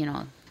say,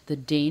 the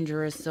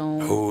dangerous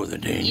zone. Oh, the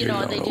danger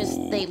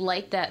zone. They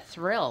like that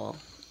thrill.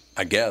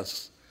 I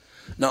guess.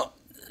 Now,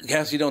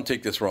 Cassie, don't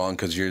take this wrong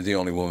because you're the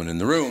only woman in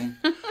the room,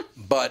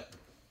 but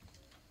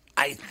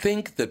I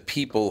think that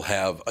people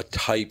have a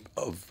type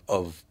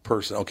of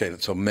person. Okay,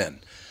 so men.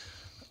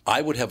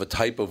 I would have a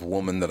type of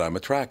woman that I'm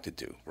attracted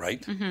to,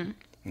 right? Mm-hmm.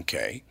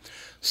 Okay.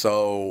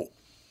 So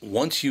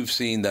once you've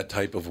seen that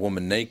type of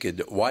woman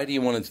naked, why do you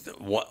want to?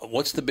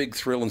 What's the big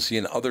thrill in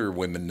seeing other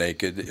women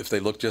naked if they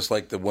look just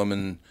like the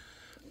woman?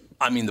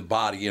 I mean, the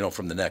body,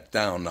 from the neck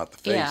down, not the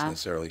face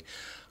necessarily.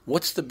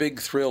 What's the big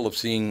thrill of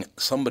seeing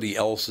somebody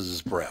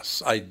else's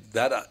breasts?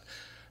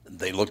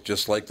 They look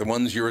just like the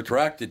ones you're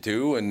attracted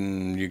to,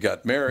 and you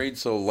got married.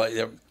 So,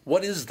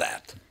 what is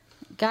that?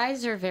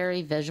 Guys are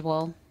very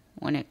visual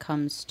when it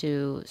comes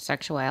to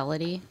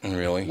sexuality.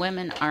 Really?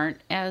 Women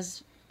aren't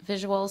as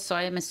visual, so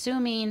I'm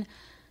assuming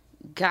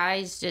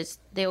guys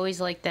they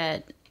always like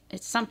that.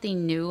 It's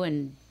something new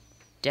and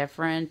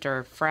different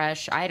or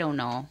fresh. I don't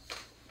know.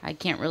 I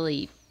can't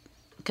really,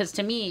 because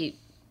to me,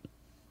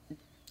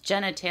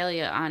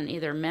 genitalia on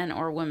either men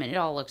or women, it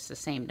all looks the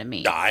same to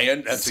me.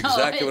 That's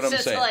exactly what I'm saying.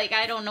 It's just like,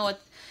 I don't know what,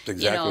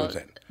 exactly what I'm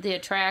saying. The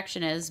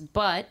attraction is,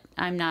 but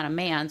I'm not a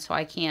man, so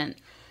I can't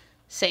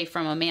say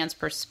from a man's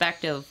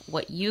perspective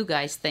what you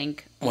guys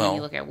think when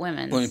you look at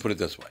women. Let me put it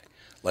this way.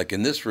 Like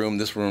in this room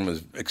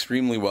is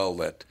extremely well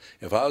lit.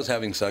 If I was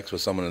having sex with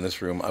someone in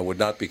this room, I would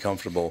not be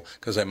comfortable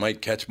because I might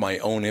catch my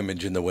own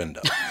image in the window.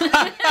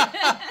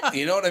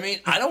 You know what I mean?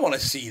 I don't want to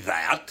see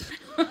that.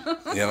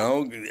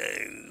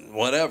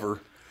 Whatever.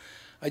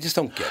 I just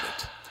don't get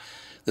it.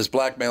 This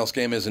blackmail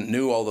scam isn't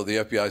new, although the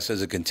FBI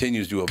says it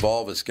continues to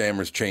evolve as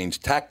scammers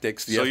change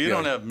tactics. So you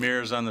don't have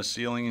mirrors on the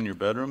ceiling in your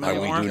bedroom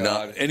anymore? We do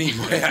not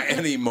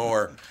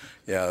anymore.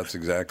 Yeah, that's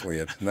exactly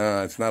it.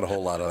 No, it's not a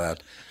whole lot of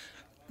that.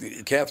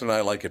 Catherine and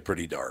I like it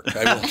pretty dark.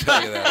 I will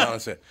tell you that,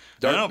 honestly.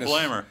 I don't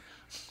blame her.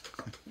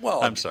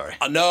 Well, I'm sorry.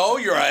 No,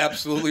 you're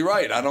absolutely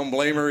right. I don't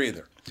blame her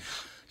either.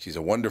 She's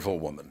a wonderful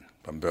woman.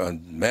 I'm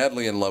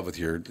madly in love with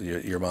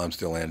your mom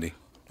still, Andy.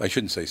 I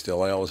shouldn't say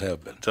still. I always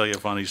have been. Tell you a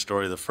funny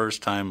story. The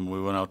first time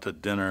we went out to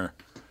dinner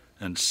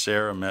and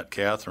Sarah met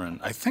Catherine,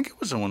 I think it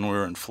was when we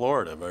were in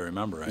Florida, if I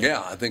remember right.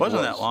 Yeah, I think it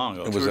wasn't it was. that long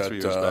ago. It was 2 or at 3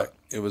 years back.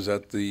 It was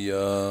at the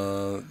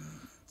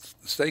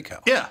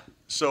steakhouse. Yeah.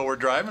 So we're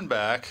driving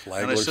back, and I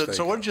Flagler said,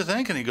 "So what Steakhouse. did you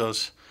think?" And he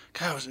goes,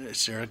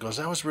 Sarah goes,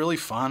 "That was really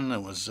fun.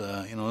 It was,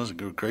 it was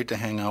great to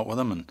hang out with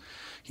him." And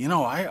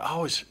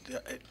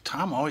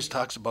Tom always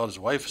talks about his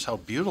wife as how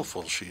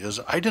beautiful she is.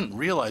 I didn't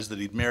realize that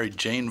he'd married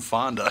Jane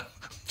Fonda.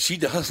 She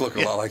does look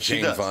a lot like she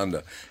Jane does.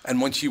 Fonda.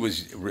 And when she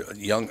was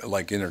young,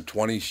 like in her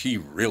 20s, she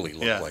really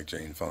looked like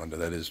Jane Fonda.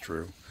 That is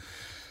true.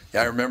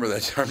 Yeah, I remember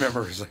that. I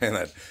remember her saying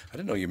that. I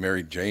didn't know you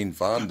married Jane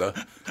Fonda.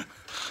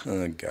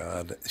 Oh,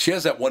 God. She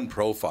has that one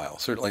profile,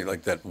 certainly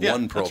like that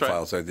one profile.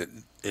 Right. So that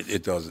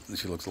it does.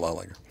 She looks a lot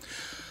like her.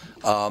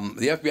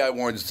 The FBI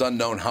warns it's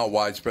unknown how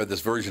widespread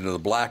this version of the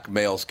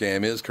blackmail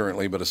scam is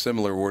currently, but a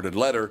similar worded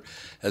letter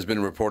has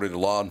been reported to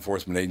law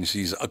enforcement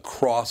agencies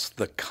across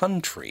the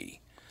country.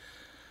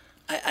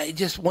 I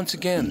just, once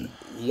again,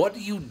 what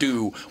do you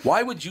do?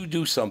 Why would you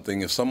do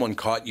something if someone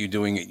caught you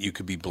doing it, you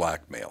could be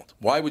blackmailed?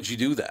 Why would you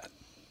do that?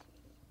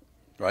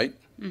 Right?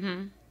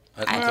 Mm-hmm.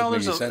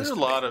 There's a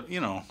lot of,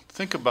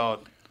 think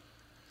about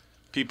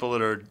people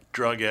that are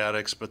drug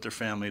addicts, but their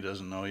family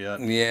doesn't know yet.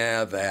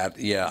 Yeah,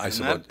 I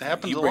suppose. That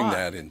happens you a bring lot.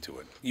 that into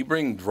it. You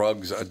bring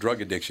a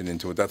drug addiction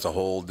into it, that's a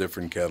whole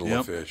different kettle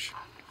of fish.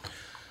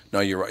 No,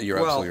 you're right. You're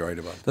absolutely right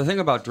about that. The thing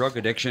about drug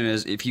addiction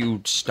is if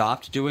you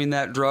stopped doing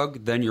that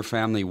drug, then your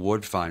family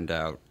would find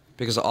out.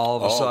 Because all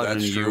of a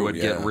sudden you would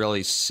get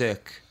really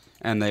sick,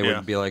 and they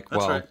would be like,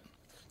 well, right.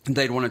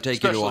 they'd want to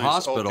take you to a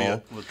hospital.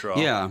 Opiate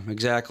withdrawal. Yeah,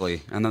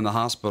 exactly. And then the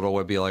hospital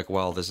would be like,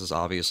 well, this is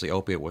obviously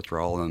opiate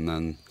withdrawal. And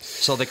then,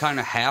 so they kind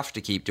of have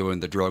to keep doing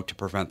the drug to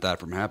prevent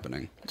that from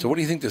happening. So what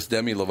do you think this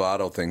Demi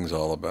Lovato thing's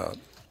all about?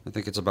 I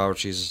think it's about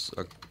she's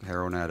a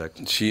heroin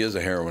addict. She is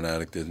a heroin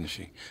addict, isn't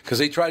she? Because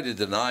they tried to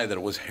deny that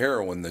it was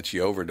heroin that she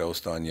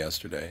overdosed on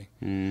yesterday.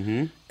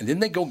 Mm-hmm. And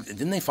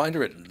didn't they find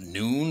her at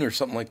noon or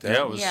something like that?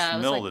 Yeah, it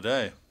was middle of the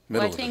day.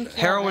 Middle of the day.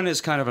 Heroin is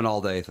kind of an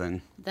all-day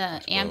thing.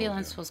 The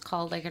ambulance was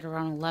called like at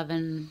around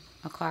 11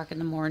 o'clock in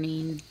the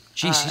morning.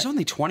 Geez, she's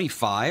only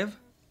 25?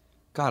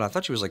 God, I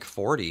thought she was like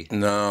 40.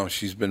 No,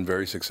 she's been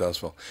very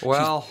successful.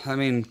 Well,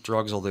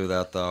 drugs will do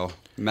that, though.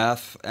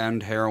 Meth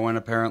and heroin,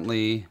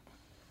 apparently.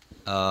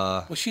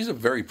 Well, she's a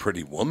very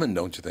pretty woman,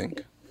 don't you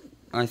think?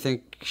 I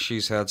think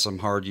she's had some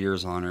hard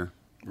years on her.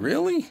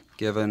 Really?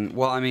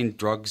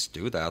 Drugs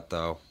do that,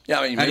 though.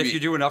 Yeah, and if you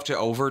do enough to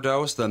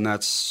overdose, then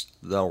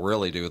they'll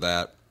really do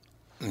that.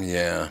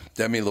 Yeah.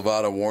 Demi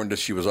Lovato warned us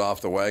she was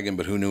off the wagon,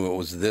 but who knew it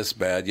was this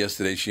bad?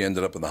 Yesterday, she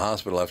ended up in the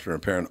hospital after an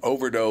apparent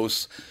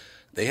overdose.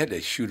 They had to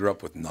shoot her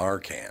up with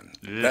Narcan.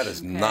 That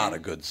is not a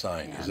good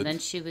sign, is it? Then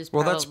she was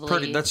Well,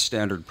 probably... that's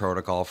standard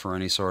protocol for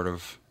any sort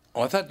of...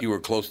 Oh, I thought you were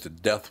close to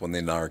death when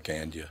they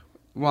Narcaned you.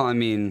 Well,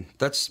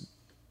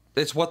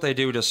 it's what they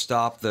do to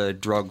stop the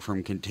drug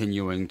from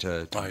continuing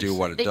to do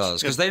what it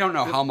does. Because they don't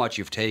know how much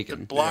you've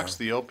taken. It blocks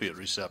the opiate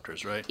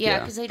receptors, right? Yeah,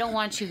 because they don't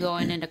want you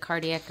going into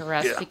cardiac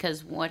arrest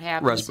because what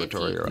happens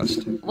Respiratory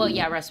arrest. Well,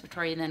 yeah,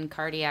 respiratory and then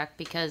cardiac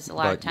because a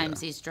lot of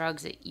times these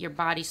drugs, your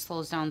body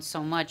slows down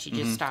so much you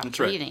just stop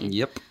breathing. Right.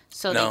 Yep.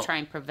 So they try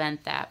and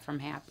prevent that from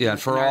happening. Yeah,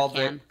 with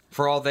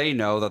for all they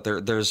know,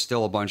 that there's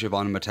still a bunch of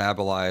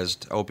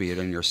unmetabolized opiate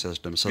in your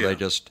system, so they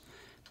just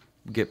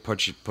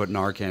put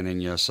Narcan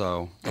in you,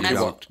 so you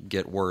don't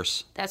get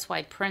worse. That's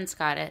why Prince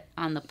got it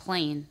on the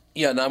plane.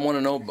 Yeah, and I want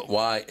to know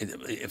why,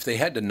 if they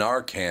had to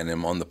Narcan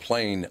him on the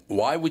plane,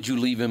 why would you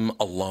leave him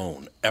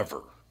alone,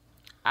 ever?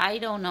 I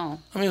don't know.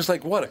 I mean, it was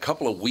like, a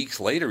couple of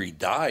weeks later he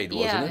died,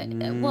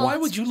 wasn't it? Well, why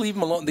would you leave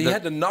him alone? They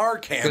had to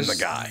Narcan the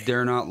guy.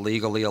 They're not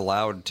legally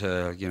allowed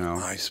to,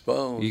 I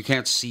suppose. You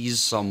can't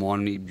seize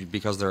someone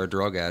because they're a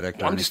drug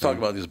addict. I'm just talking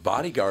about his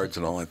bodyguards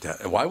and all like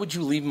that. Why would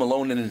you leave him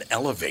alone in an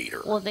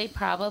elevator? Well, they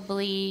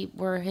probably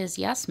were his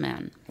yes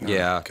men.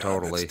 Yeah,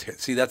 totally.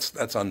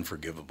 That's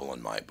unforgivable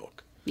in my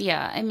book.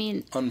 Yeah,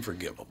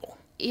 Unforgivable.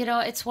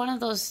 It's one of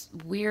those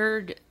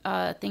weird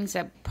things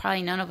that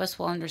probably none of us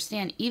will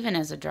understand, even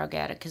as a drug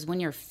addict, because when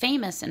you're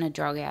famous and a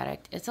drug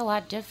addict, it's a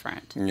lot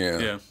different.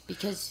 Yeah.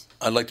 Because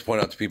I'd like to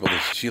point out to people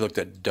that she looked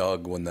at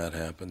Doug when that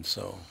happened,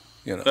 so,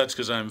 That's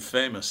because I'm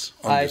famous.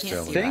 I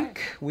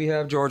think we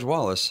have George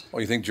Wallace. Oh,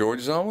 you think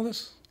George is on with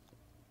us?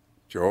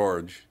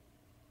 George.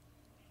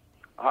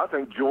 I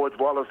think George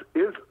Wallace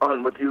is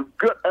on with you.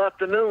 Good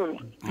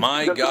afternoon.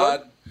 My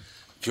God.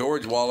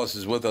 George Wallace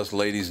is with us,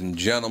 ladies and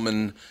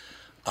gentlemen.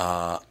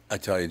 I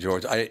tell you,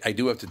 George, I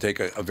do have to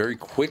take a very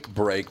quick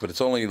break, but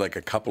it's only like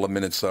a couple of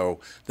minutes, so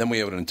then we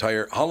have an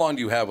entire... How long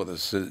do you have with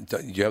us? Do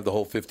you have the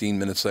whole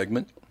 15-minute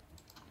segment?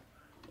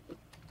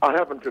 I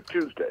have until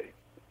Tuesday.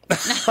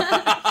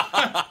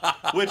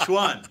 Which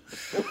one?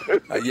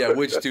 Yeah,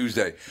 which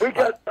Tuesday? We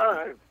got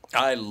time.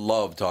 I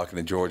love talking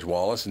to George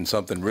Wallace, and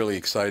something really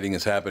exciting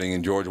is happening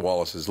in George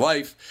Wallace's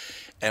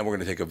life. And we're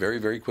going to take a very,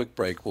 very quick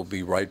break. We'll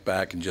be right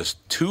back in just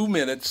 2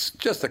 minutes,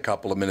 just a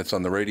couple of minutes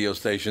on the radio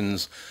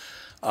stations.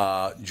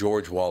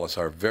 George Wallace,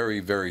 our very,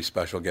 very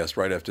special guest,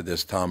 right after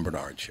this Tom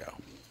Bernard Show.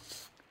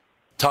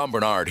 Tom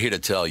Bernard here to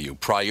tell you,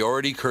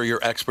 Priority Courier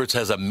Experts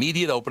has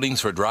immediate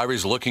openings for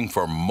drivers looking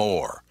for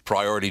more.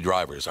 Priority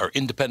drivers are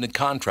independent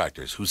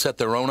contractors who set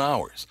their own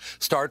hours,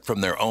 start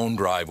from their own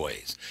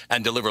driveways,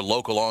 and deliver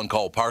local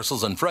on-call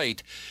parcels and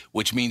freight,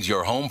 which means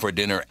you're home for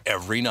dinner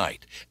every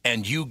night,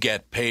 and you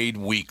get paid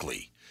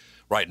weekly.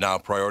 Right now,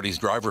 Priority's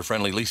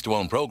driver-friendly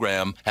lease-to-own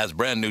program has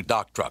brand-new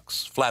dock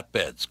trucks,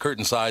 flatbeds,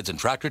 curtain sides, and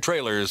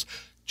tractor-trailers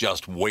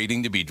just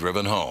waiting to be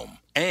driven home.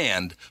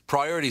 And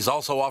Priority's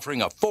also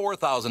offering a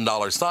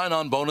 $4,000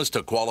 sign-on bonus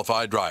to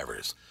qualified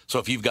drivers. So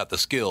if you've got the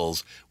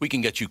skills, we can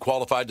get you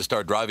qualified to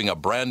start driving a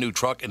brand-new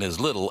truck in as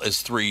little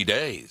as 3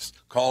 days.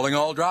 Calling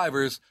all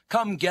drivers,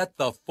 come get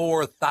the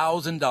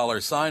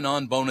 $4,000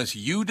 sign-on bonus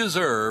you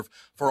deserve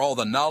for all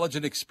the knowledge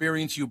and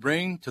experience you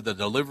bring to the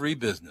delivery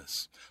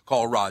business.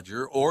 Call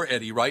Roger or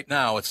Eddie right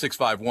now at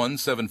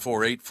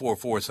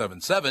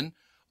 651-748-4477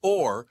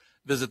 or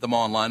visit them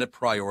online at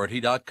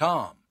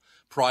Priority.com.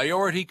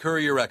 Priority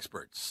Courier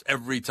Experts.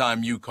 Every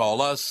time you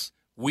call us,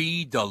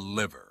 we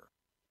deliver.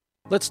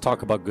 Let's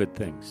talk about good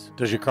things.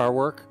 Does your car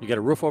work? You got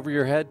a roof over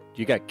your head?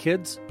 You got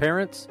kids,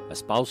 parents, a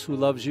spouse who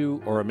loves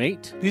you, or a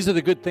mate? These are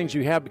the good things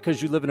you have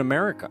because you live in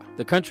America,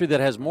 the country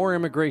that has more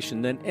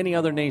immigration than any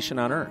other nation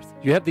on earth.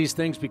 You have these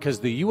things because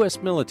the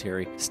U.S.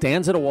 military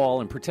stands at a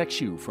wall and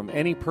protects you from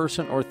any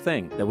person or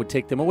thing that would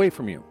take them away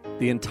from you.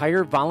 The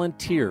entire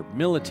volunteer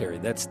military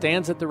that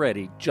stands at the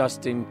ready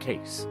just in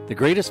case. The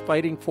greatest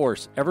fighting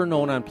force ever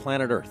known on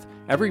planet Earth.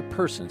 Every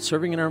person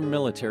serving in our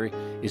military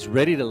is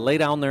ready to lay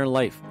down their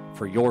life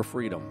for your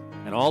freedom.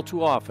 And all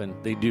too often,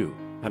 they do.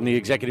 I'm the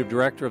executive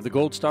director of the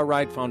Gold Star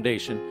Ride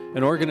Foundation,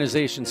 an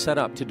organization set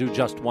up to do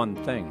just one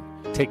thing.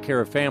 Take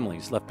care of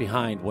families left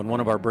behind when one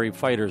of our brave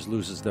fighters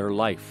loses their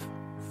life.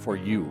 For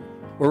you.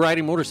 We're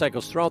riding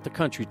motorcycles throughout the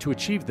country to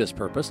achieve this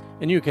purpose,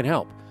 and you can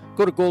help.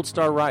 Go to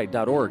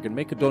goldstarride.org and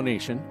make a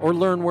donation or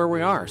learn where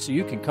we are so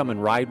you can come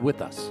and ride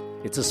with us.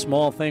 It's a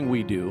small thing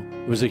we do.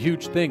 It was a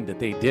huge thing that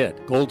they did.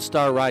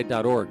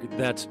 goldstarride.org.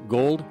 That's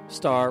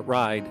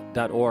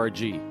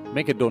goldstarride.org.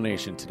 Make a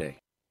donation today.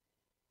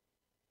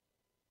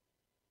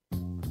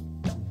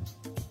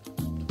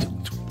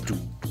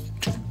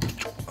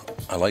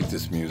 I like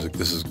this music.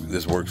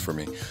 This works for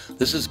me.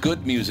 This is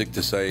good music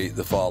to say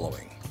the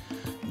following.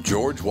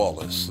 George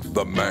Wallace,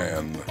 the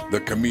man, the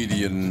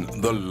comedian,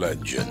 the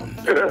legend.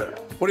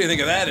 What do you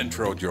think of that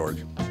intro,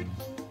 George?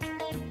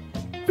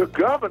 The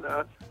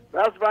governor,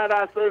 that's right,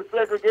 I say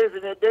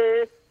segregation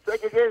today,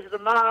 segregation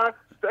tomorrow,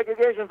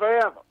 segregation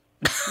forever.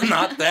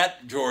 Not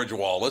that George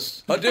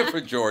Wallace, a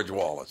different George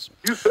Wallace.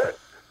 You said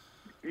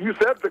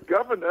the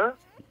governor.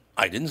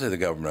 I didn't say the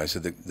governor. I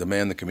said the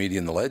man, the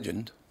comedian, the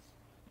legend.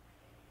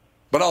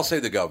 But I'll say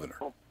the governor.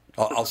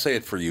 I'll say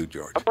it for you,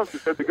 George. I thought you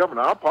said the governor.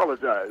 I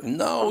apologize.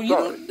 No, you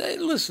don't. Hey,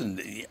 listen,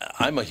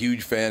 I'm a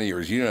huge fan of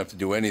yours. You don't have to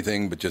do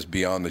anything but just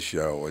be on the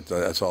show.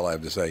 That's all I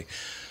have to say.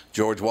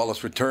 George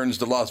Wallace returns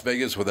to Las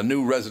Vegas with a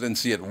new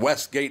residency at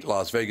Westgate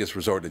Las Vegas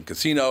Resort and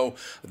Casino.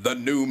 The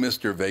new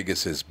Mr.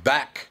 Vegas is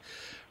back.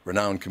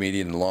 Renowned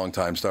comedian and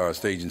longtime star of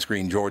stage and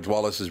screen George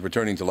Wallace is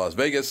returning to Las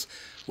Vegas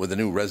with a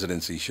new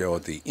residency show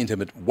at the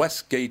intimate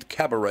Westgate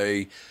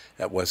Cabaret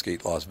at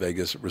Westgate Las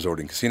Vegas Resort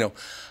and Casino.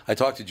 I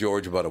talked to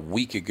George about a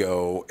week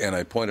ago, and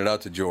I pointed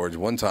out to George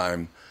one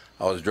time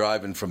I was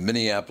driving from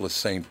Minneapolis,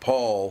 St.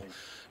 Paul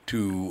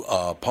to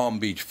Palm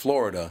Beach,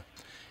 Florida,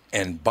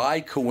 and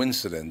by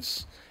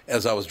coincidence,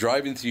 as I was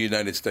driving through the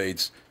United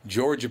States,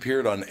 George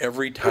appeared on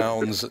every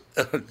town's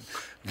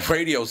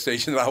radio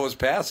station that I was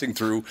passing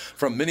through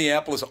from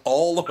Minneapolis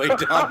all the way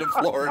down to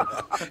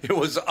Florida. It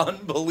was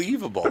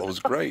unbelievable. It was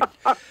great.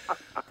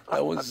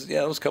 That was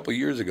a couple of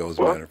years ago, as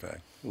a matter of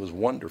fact. It was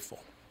wonderful.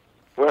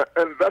 Well,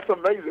 and that's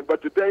amazing.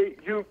 But today,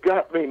 you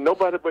got me.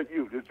 Nobody but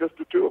you. It's just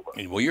the two of us.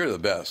 Well, you're the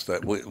best.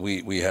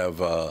 We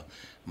have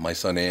my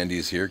son Andy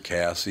is here,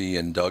 Cassie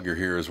and Doug are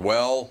here as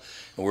well,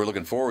 and we're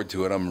looking forward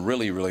to it. I'm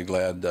really, really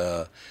glad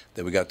that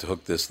we got to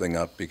hook this thing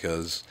up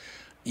because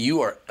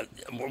you are.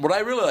 What I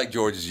really like,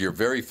 George, is you're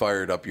very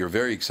fired up. You're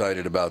very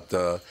excited about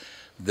the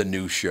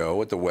new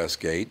show at the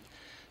Westgate.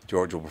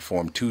 George will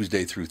perform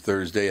Tuesday through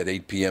Thursday at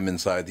 8 p.m.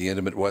 inside the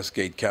intimate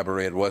Westgate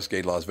Cabaret at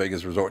Westgate Las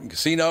Vegas Resort and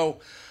Casino.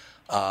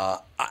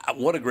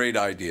 What a great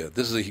idea.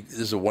 This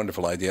is a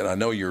wonderful idea, and I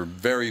know you're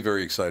very,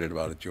 very excited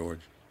about it, George.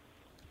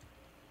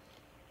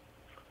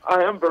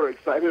 I am very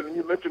excited, and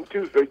you mentioned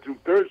Tuesday through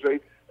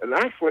Thursday, and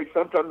actually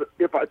sometimes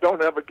if I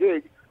don't have a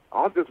gig,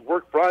 I'll just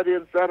work Friday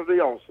and Saturday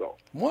also.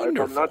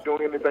 Wonderful. If I'm not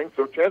doing anything,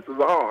 so chances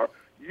are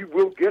you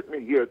will get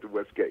me here at the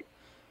Westgate.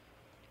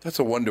 That's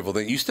a wonderful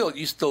thing. You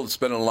still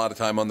spending a lot of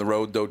time on the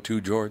road, though,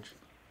 too, George?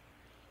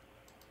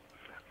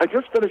 I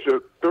just finished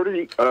a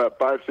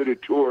 35-city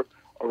tour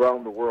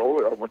around the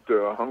world. I went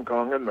to Hong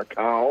Kong and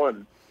Macau,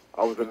 and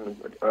I was in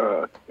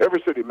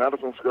every city,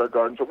 Madison Square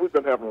Garden. So we've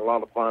been having a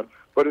lot of fun.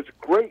 But it's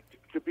great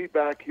to be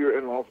back here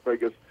in Las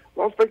Vegas.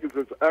 Las Vegas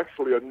is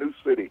actually a new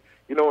city.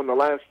 You know, in the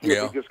last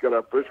year, we just got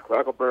our first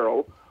Cracker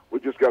Barrel. We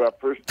just got our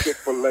first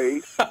Chick-fil-A.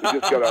 We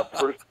just got our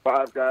first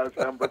Five Guys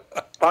hamburger.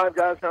 Five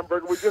Guys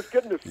hamburger. We're just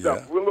getting this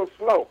stuff. We're a little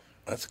slow.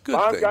 That's a good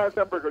Five thing. Guys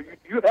hamburger.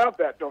 You have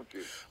that, don't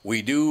you?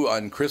 We do.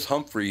 On Chris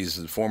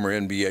Humphries, the former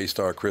NBA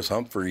star Chris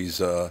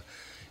Humphries,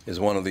 is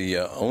one of the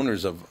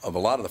owners of a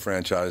lot of the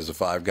franchises of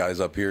Five Guys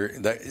up here.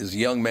 That is a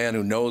young man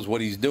who knows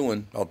what he's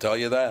doing. I'll tell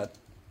you that.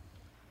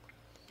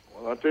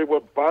 Well, I'll tell you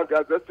what, Five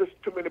Guys, that's just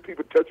too many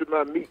people touching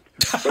my meat.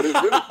 But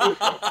it's really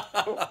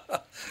good.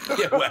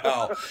 Yeah,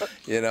 well,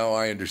 you know,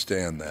 I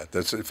understand that.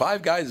 That's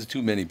Five Guys is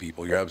too many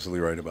people. You're absolutely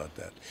right about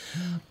that.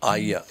 But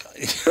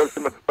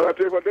I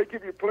tell you what, they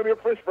give you plenty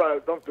of French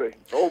fries, don't they?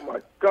 Oh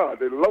my God,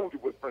 they load you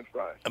with French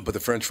fries. But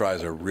the French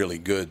fries are really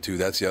good too.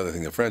 That's the other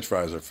thing. The French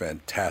fries are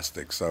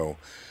fantastic. So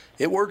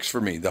it works for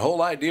me. The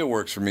whole idea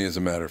works for me, as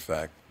a matter of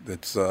fact.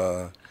 It's.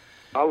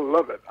 I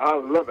love it. I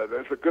love it.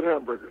 It's a good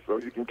hamburger, so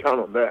you can count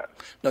on that.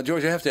 Now,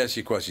 George, I have to ask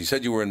you a question. You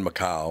said you were in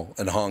Macau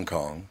and Hong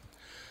Kong.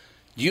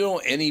 Do you know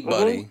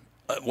anybody,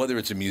 whether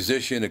it's a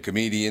musician, a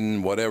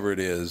comedian, whatever it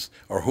is,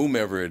 or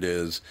whomever it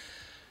is,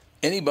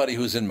 anybody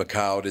who's in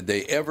Macau, did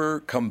they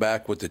ever come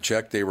back with the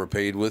check they were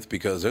paid with?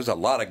 Because there's a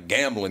lot of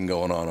gambling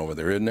going on over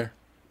there, isn't there?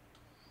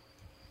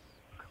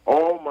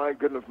 Oh, my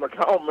goodness.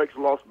 Macau makes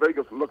Las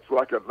Vegas look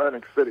like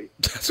Atlantic City.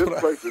 This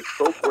place is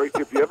so great.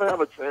 If you ever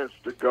have a chance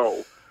to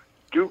go,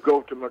 do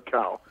go to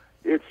Macau.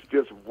 It's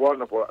just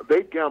wonderful.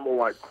 They gamble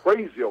like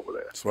crazy over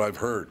there. That's what I've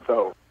heard.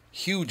 So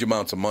huge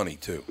amounts of money,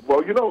 too.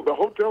 Well, you know, the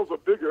hotels are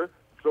bigger,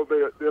 so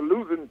they're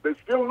losing. They're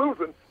still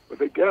losing, but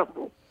they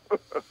gamble.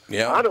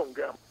 Yeah. I don't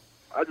gamble.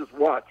 I just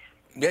watch.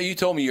 Yeah, you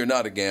told me you're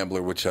not a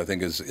gambler, which I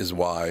think is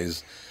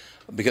wise.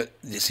 Because,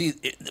 you see,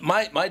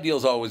 my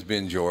deal's always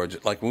been, George,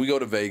 like when we go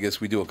to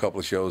Vegas, we do a couple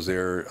of shows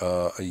there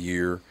a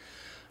year,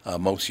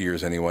 most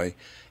years anyway.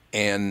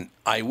 And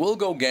I will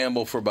go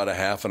gamble for about a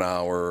half an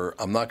hour.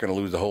 I'm not going to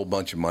lose a whole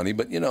bunch of money,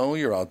 but, you know,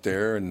 you're out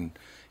there, and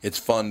it's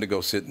fun to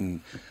go sit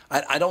and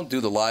I don't do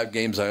the live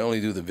games. I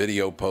only do the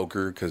video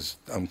poker because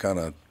I'm kind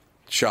of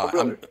shy.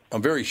 Oh, really?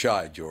 I'm very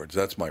shy, George.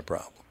 That's my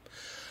problem.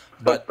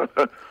 But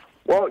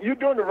well, you're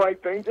doing the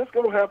right thing. Just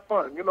go have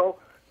fun. You know,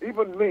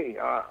 even me,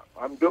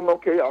 I'm doing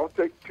okay. I'll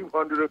take $200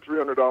 or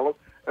 $300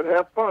 and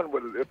have fun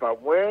with it. If I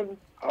win,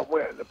 I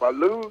win. If I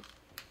lose,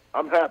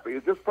 I'm happy.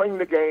 It's just playing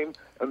the game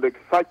and the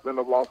excitement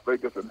of Las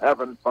Vegas and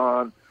having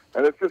fun.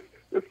 And it's just,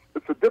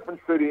 it's a different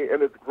city,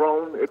 and it's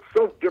grown. It's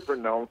so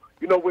different now.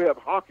 You know, we have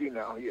hockey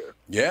now here.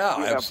 Yeah,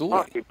 we absolutely.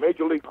 Have hockey,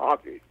 Major League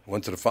Hockey.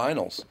 Went to the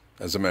finals.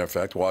 As a matter of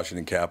fact,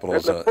 Washington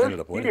Capitals And the first ended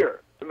up winning.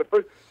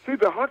 See,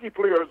 the hockey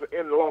players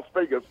in Las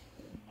Vegas,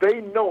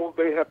 they know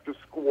they have to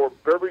score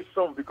very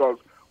soon because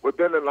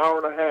within an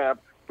hour and a half,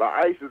 the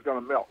ice is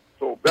going to melt.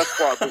 So that's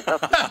why they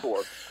have to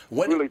score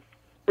really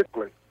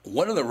quickly.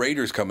 When are the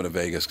Raiders coming to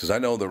Vegas? Because I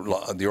know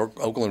the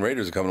Oakland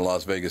Raiders are coming to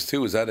Las Vegas,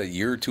 too. Is that a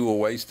year or two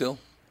away still?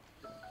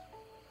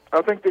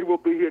 I think they will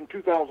be here in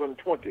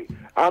 2020.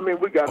 I mean,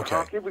 we got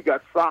hockey, we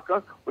got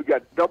soccer, we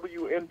got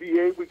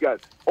WNBA, we got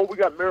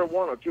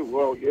marijuana, too.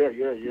 Well, yeah.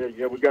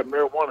 We got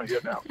marijuana here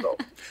now. So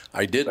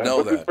I did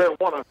know that.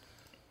 Marijuana.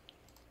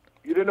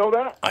 You didn't know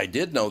that? I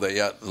did know that,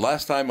 yeah.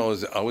 Last time I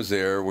was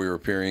there, we were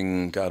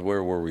appearing, God,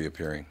 where were we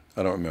appearing?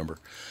 I don't remember.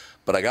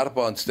 But I got up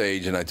on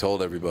stage and I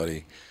told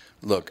everybody,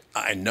 look,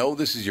 I know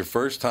this is your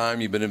first time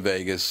you've been in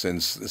Vegas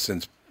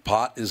since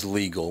pot is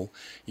legal.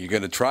 You're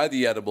going to try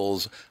the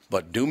edibles,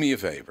 but do me a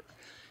favor.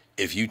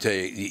 If you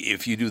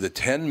do the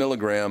 10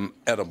 milligram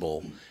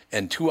edible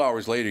and 2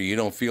 hours later you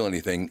don't feel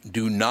anything,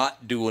 do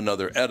not do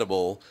another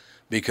edible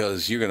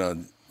because you're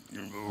going to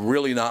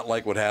really not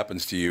like what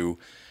happens to you.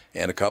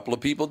 And a couple of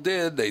people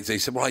did. They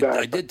said, well,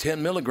 I did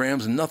 10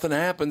 milligrams and nothing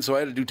happened, so I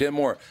had to do 10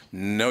 more.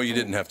 No, you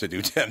didn't have to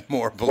do 10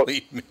 more,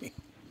 believe me.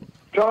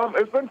 Tom,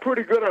 it's been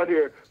pretty good out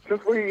here.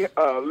 Since we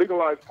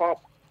legalized pot,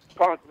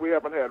 we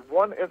haven't had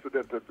one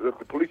incident that the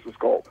police has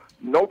called.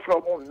 No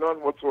trouble, none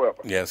whatsoever.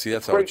 Yeah, see,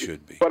 that's how it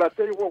should be. But I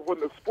tell you what, when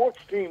the sports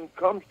team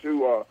comes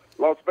to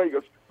Las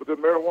Vegas with the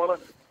marijuana,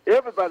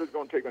 everybody's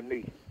going to take a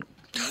knee.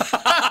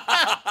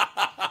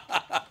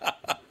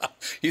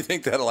 You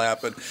think that'll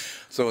happen?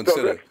 So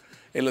instead of...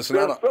 Hey, listen,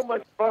 there's so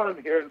much fun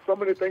here and so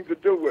many things to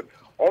do with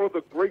all of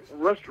the great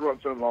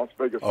restaurants in Las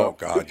Vegas. Oh,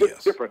 God, it's just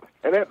yes. different.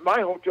 And at my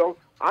hotel,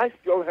 I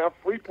still have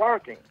free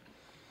parking.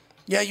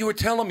 Yeah, you were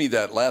telling me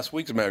that last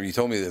week. As a matter of fact, you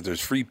told me that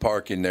there's free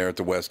parking there at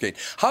the Westgate.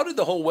 How did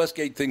the whole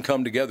Westgate thing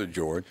come together,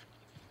 George?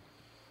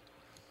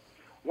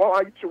 Well,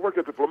 I used to work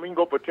at the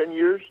Flamingo for 10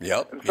 years.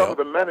 Yep. And some of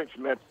the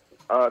management,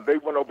 they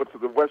went over to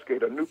the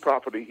Westgate, a new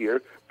property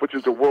here, which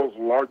is the world's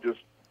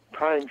largest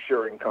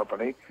time-sharing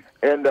company.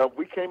 And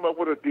we came up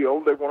with a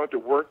deal. They wanted to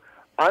work.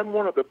 I'm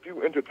one of the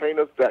few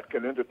entertainers that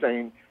can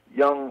entertain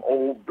young,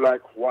 old, black,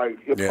 white,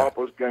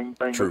 hip-hoppers,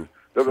 gangbangers. True.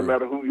 Doesn't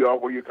matter who you are,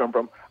 where you come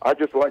from. I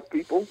just like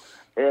people,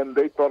 and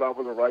they thought I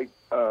was the right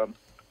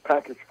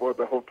package for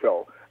the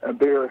hotel. And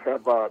they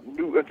have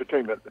new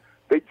entertainment.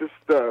 They just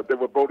they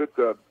were voted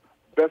the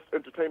best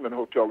entertainment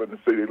hotel in the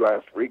city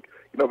last week.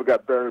 You know, we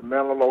got Barry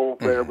Manilow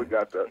there. We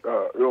got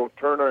Earl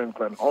Turner and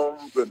Clint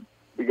Holmes, and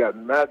we got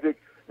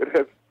Magic. It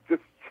has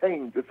just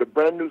changed. It's a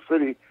brand new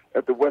city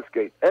at the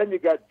Westgate. And you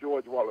got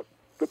George Wallace.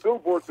 The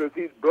billboard says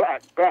he's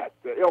black back.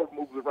 The L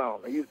moves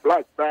around. He's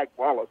black back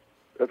Wallace.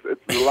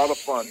 It's a lot of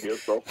fun here.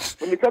 So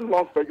when you come to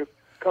Las Vegas,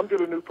 come to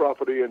the new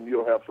property and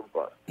you'll have some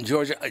fun.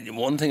 George,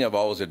 one thing I've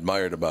always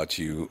admired about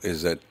you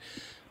is that,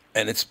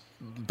 and it's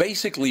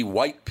basically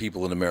white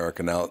people in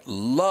America now,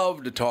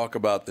 love to talk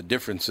about the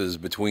differences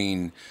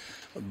between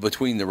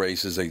the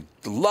races. They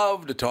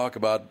love to talk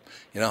about,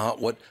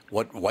 what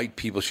white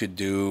people should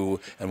do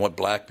and what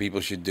black people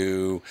should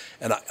do.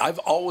 And I've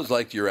always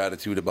liked your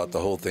attitude about the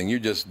whole thing.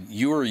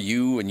 You're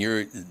you, and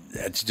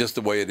it's just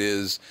the way it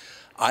is.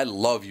 I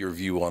love your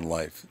view on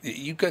life.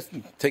 You guys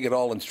take it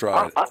all in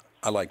stride.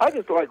 I like that. I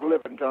just like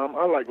living, Tom.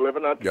 I like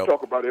living. I just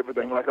talk about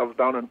everything like I was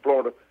down in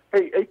Florida.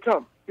 Hey,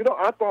 Tom,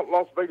 I thought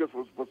Las Vegas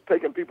was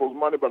taking people's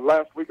money, but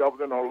last week I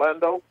was in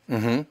Orlando.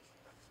 Mm-hmm.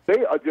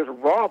 They are just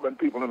robbing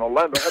people in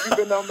Orlando. Have you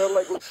been down there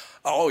lately?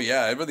 Oh,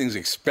 yeah. Everything's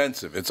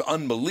expensive. It's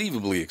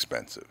unbelievably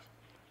expensive.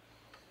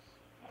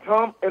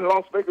 Tom, in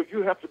Las Vegas,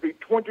 you have to be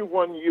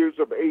 21 years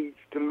of age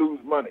to lose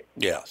money.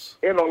 Yes.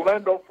 In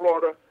Orlando,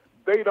 Florida,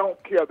 they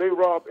don't care. They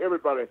rob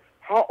everybody.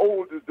 How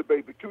old is the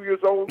baby? 2 years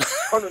old?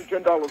 $110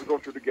 to go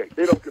through the gate.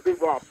 They don't care. They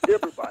rob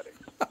everybody.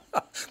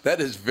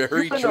 That is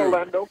very true. In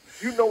Orlando,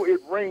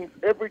 it rains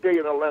every day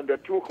in Orlando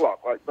at 2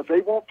 o'clock. Right? But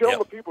they won't tell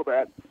the people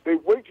that. They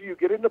wait till you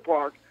get in the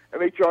park,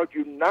 and they charge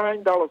you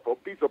 $9 for a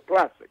piece of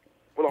plastic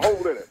with a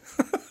hole in it.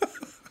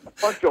 A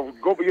bunch of them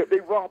go over here. They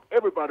rob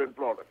everybody in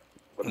Florida.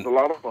 But it's a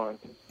lot of fun.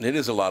 It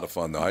is a lot of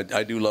fun, though.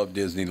 I do love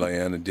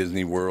Disneyland and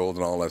Disney World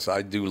and all that.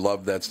 I do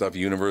love that stuff,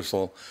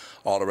 Universal,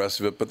 all the rest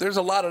of it. But there's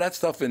a lot of that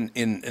stuff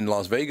in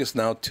Las Vegas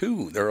now,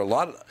 too. There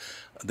are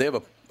they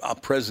have a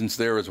presence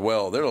there as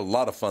well. There are a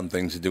lot of fun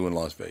things to do in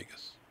Las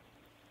Vegas.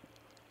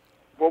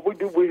 Well, we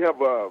do. We have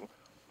the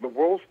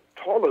world's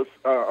tallest,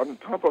 on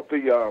top of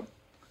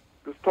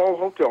this tall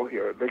hotel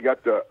here. They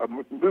got the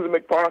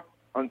amusement park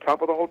on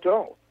top of the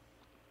hotel.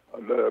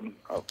 On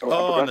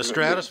the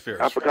Stratosphere.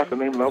 I forgot the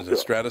name of the hotel. Is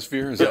it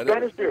Stratosphere? Is that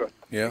Stratosphere. it?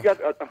 Yeah. You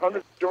got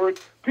 100 stories.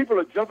 People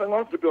are jumping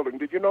off the building.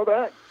 Did you know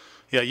that?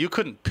 Yeah, you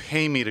couldn't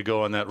pay me to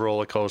go on that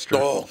roller coaster.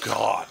 Oh,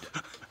 God.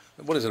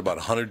 What is it, about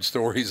 100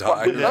 stories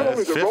high? Not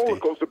only the roller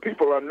coaster,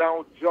 people are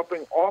now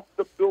jumping off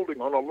the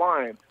building on a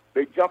line.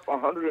 They jump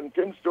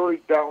 110 stories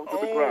down to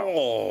the ground.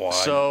 Oh,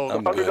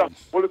 so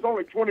well, it's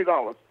only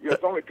 $20. Yeah,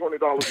 it's only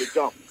 $20 to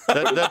jump.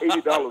 That's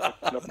 $80 to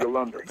clean up your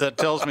laundry. That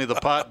tells me the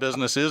pot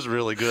business is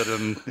really good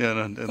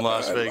in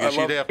Las Vegas.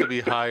 You'd have to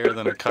be higher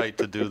than a kite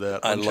to do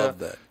that. I love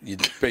that.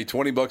 You'd pay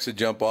 $20 to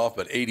jump off,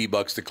 but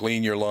 $80 to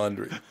clean your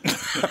laundry.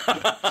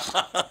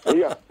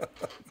 Yeah.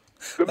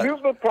 The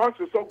amusement parks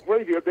are so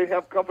great here. They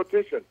have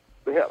competition.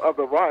 They have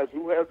other rides.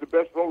 Who has the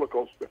best roller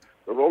coaster?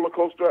 The roller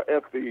coaster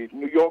at the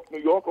New York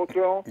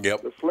Hotel.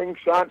 Yep. The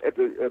slingshot at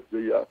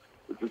the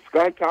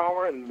Sky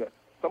Tower, and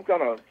some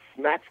kind of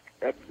snatch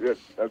at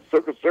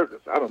Circus.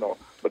 I don't know.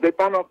 But they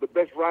found out the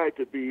best ride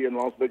to be in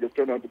Las Vegas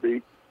turned out to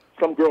be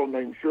some girl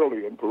named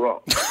Shirley in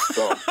Pahrump.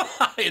 So.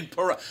 In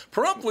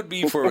Pahrump would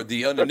be, for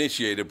the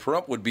uninitiated,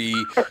 Pahrump would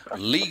be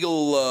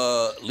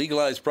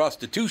legalized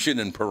prostitution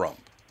in Pahrump.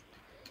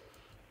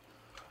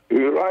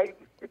 You're right.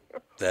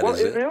 That well,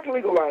 is it is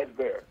legalized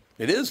there.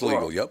 It is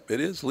legal. Yep, it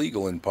is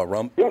legal in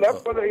Pahrump. Yeah,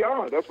 that's where they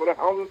are. That's where the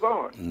houses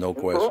are. No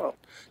question. Pahrump.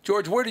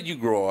 George, where did you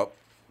grow up?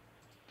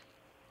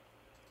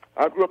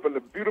 I grew up in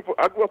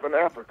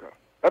Africa.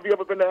 Have you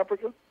ever been to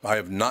Africa? I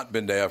have not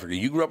been to Africa.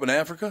 You grew up in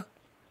Africa?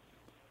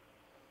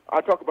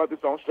 I talk about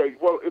this on stage.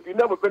 Well, if you've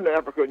never been to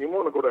Africa and you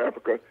want to go to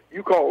Africa,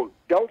 you call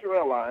Delta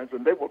Airlines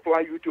and they will fly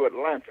you to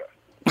Atlanta.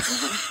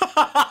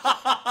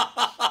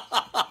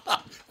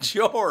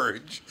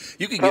 George,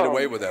 you can get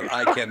away with that.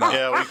 I cannot.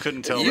 Yeah, we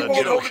couldn't tell you that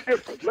won't joke. know the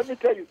difference. Let me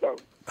tell you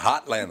something.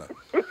 Hot Atlanta.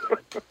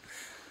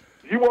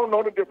 You won't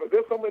know the difference.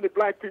 There's so many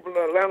black people in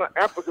Atlanta.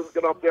 Africans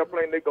get off their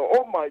plane. They go,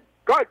 "Oh my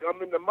God,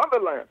 I'm in the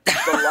motherland."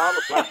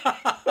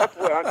 That's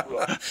where I grew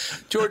up.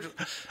 George,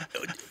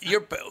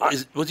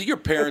 was it your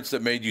parents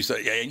that made you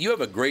say? You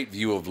have a great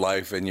view of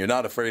life, and you're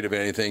not afraid of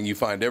anything. You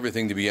find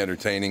everything to be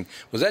entertaining.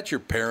 Was that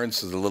your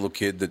parents as a little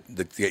kid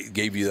that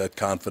gave you that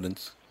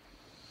confidence?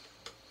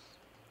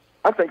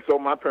 I think so.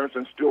 My parents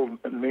instilled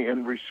in me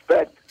in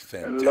respect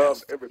and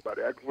love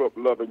everybody. I grew up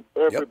loving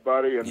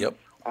everybody, and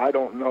I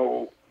don't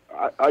know.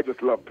 I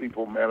just love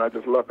people, man. I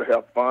just love to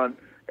have fun,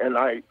 and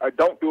I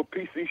don't do a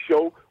PC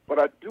show, but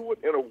I do it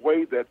in a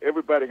way that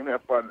everybody can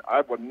have fun.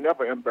 I would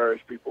never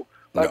embarrass people.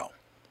 No.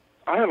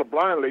 I had a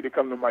blind lady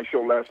come to my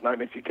show last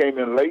night, and she came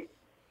in late,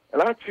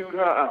 and I chewed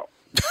her out.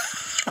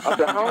 I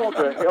said, how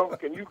the hell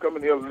can you come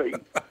in here late?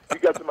 You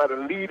got somebody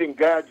to lead and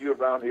guide you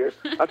around here.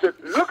 I said,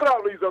 look at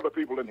all these other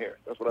people in here.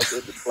 That's what I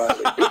said to the blind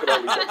lady. Look at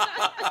all these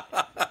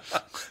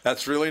other.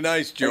 That's really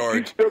nice, George.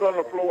 And she stood on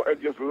the floor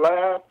and just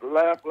laughed.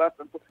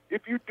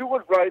 If you do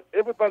it right,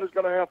 everybody's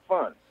going to have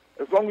fun.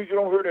 as long as you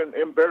don't hurt and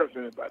embarrass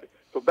anybody.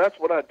 So that's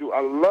what I do.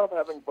 I love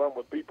having fun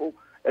with people.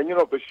 And,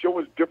 the show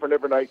is different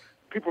every night.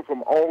 People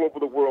from all over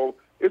the world.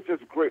 It's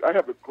just great. I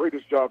have the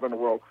greatest job in the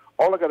world.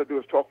 All I got to do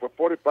is talk for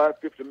 45,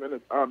 50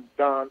 minutes. I'm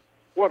done.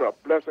 What a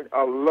blessing.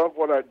 I love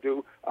what I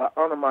do. I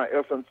honor my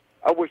essence.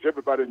 I wish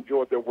everybody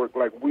enjoyed their work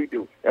like we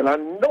do. And I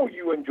know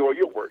you enjoy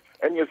your work.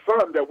 And your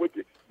son there with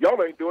you,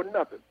 y'all ain't doing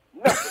nothing.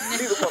 Nothing.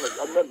 Neither one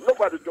of you.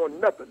 Nobody's doing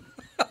nothing.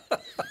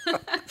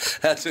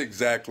 That's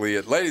exactly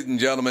it. Ladies and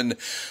gentlemen,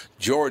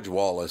 George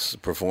Wallace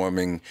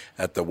performing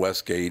at the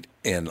Westgate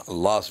in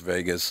Las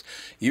Vegas.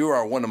 You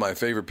are one of my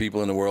favorite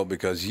people in the world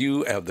because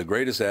you have the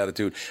greatest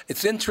attitude.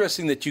 It's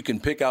interesting that you can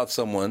pick out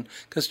someone,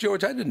 because,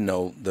 George, I didn't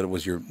know that it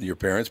was your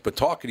parents, but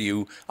talking to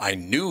you, I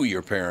knew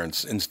your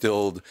parents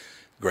instilled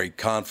great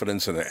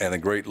confidence and a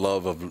great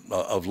love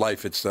of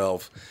life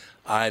itself.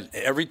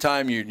 Every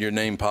time your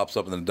name pops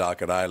up in the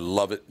docket, I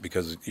love it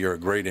because you're a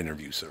great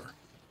interview, sir.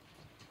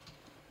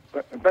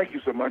 Thank you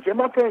so much. And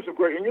my parents are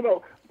great. And,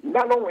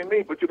 not only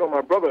me, but,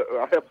 my brother,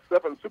 I have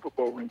 7 Super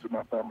Bowl rings in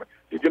my family.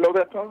 Did you know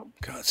that, Tom?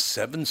 God,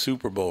 7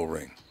 Super Bowl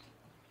rings.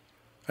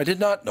 I did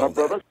not know that.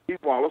 My brother, Steve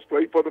Wallace,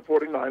 played for the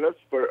 49ers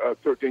for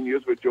 13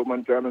 years with Joe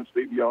Montana and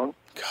Steve Young.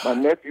 God.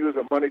 My nephew is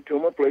Money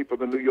Toomer, played for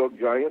the New York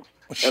Giants.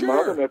 Well, sure. And my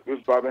other nephew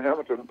is Bobby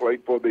Hamilton,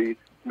 played for the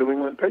New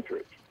England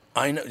Patriots.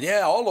 I know.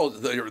 Yeah, all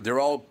those, they're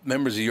all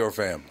members of your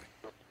family.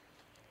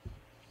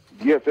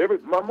 Yes,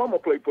 my mama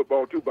played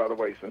football too, by the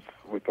way, since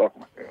we're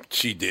talking about that.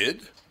 She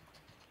did?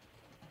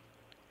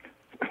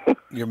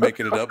 You're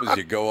making it up as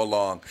you go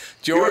along.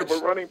 George.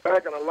 We're running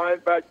back and a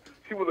linebacker.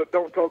 She was a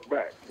don't talk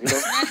back.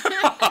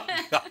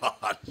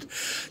 God.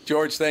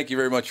 George, thank you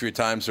very much for your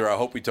time, sir. I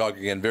hope we talk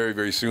again very,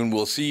 very soon.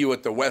 We'll see you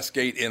at the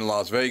Westgate in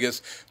Las Vegas.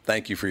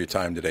 Thank you for your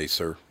time today,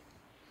 sir.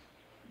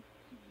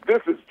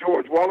 This is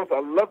George Wallace. I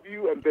love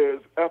you, and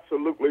there's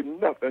absolutely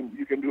nothing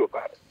you can do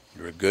about it.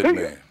 You're a good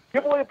man.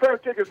 Give away a pair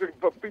of tickets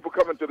for people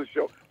coming to the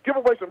show. Give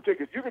away some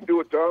tickets. You can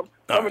do it, Tom.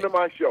 Come into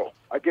my show.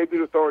 I gave you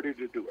the authority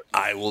to do it.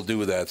 I will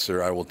do that,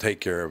 sir. I will take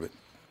care of it.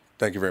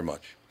 Thank you very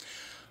much.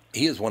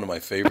 He is one of my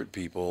favorite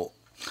people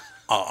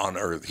on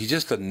earth. He's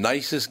just the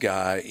nicest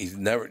guy. He's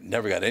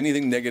never got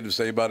anything negative to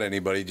say about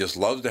anybody. He just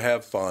loves to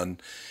have fun.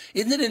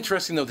 Isn't it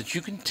interesting, though, that you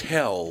can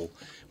tell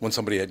when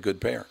somebody had good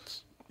parents?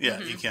 Yeah,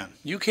 you can.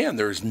 You can.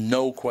 There's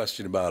no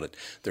question about it.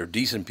 They're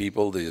decent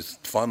people. They're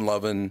just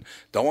fun-loving.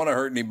 Don't want to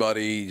hurt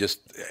anybody.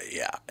 Just,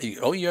 yeah.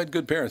 Oh, you had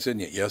good parents,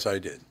 didn't you? Yes, I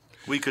did.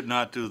 We could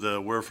not do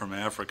the "we're from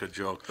Africa"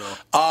 joke, though.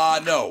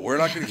 No, we're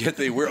not going to get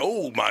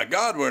oh, my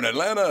God, we're in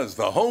Atlanta. It's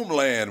the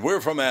homeland.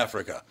 We're from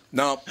Africa.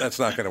 No, that's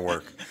not going to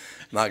work.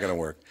 Not going to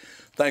work.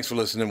 Thanks for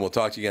listening. We'll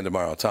talk to you again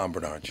tomorrow. Tom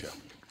Bernard Show.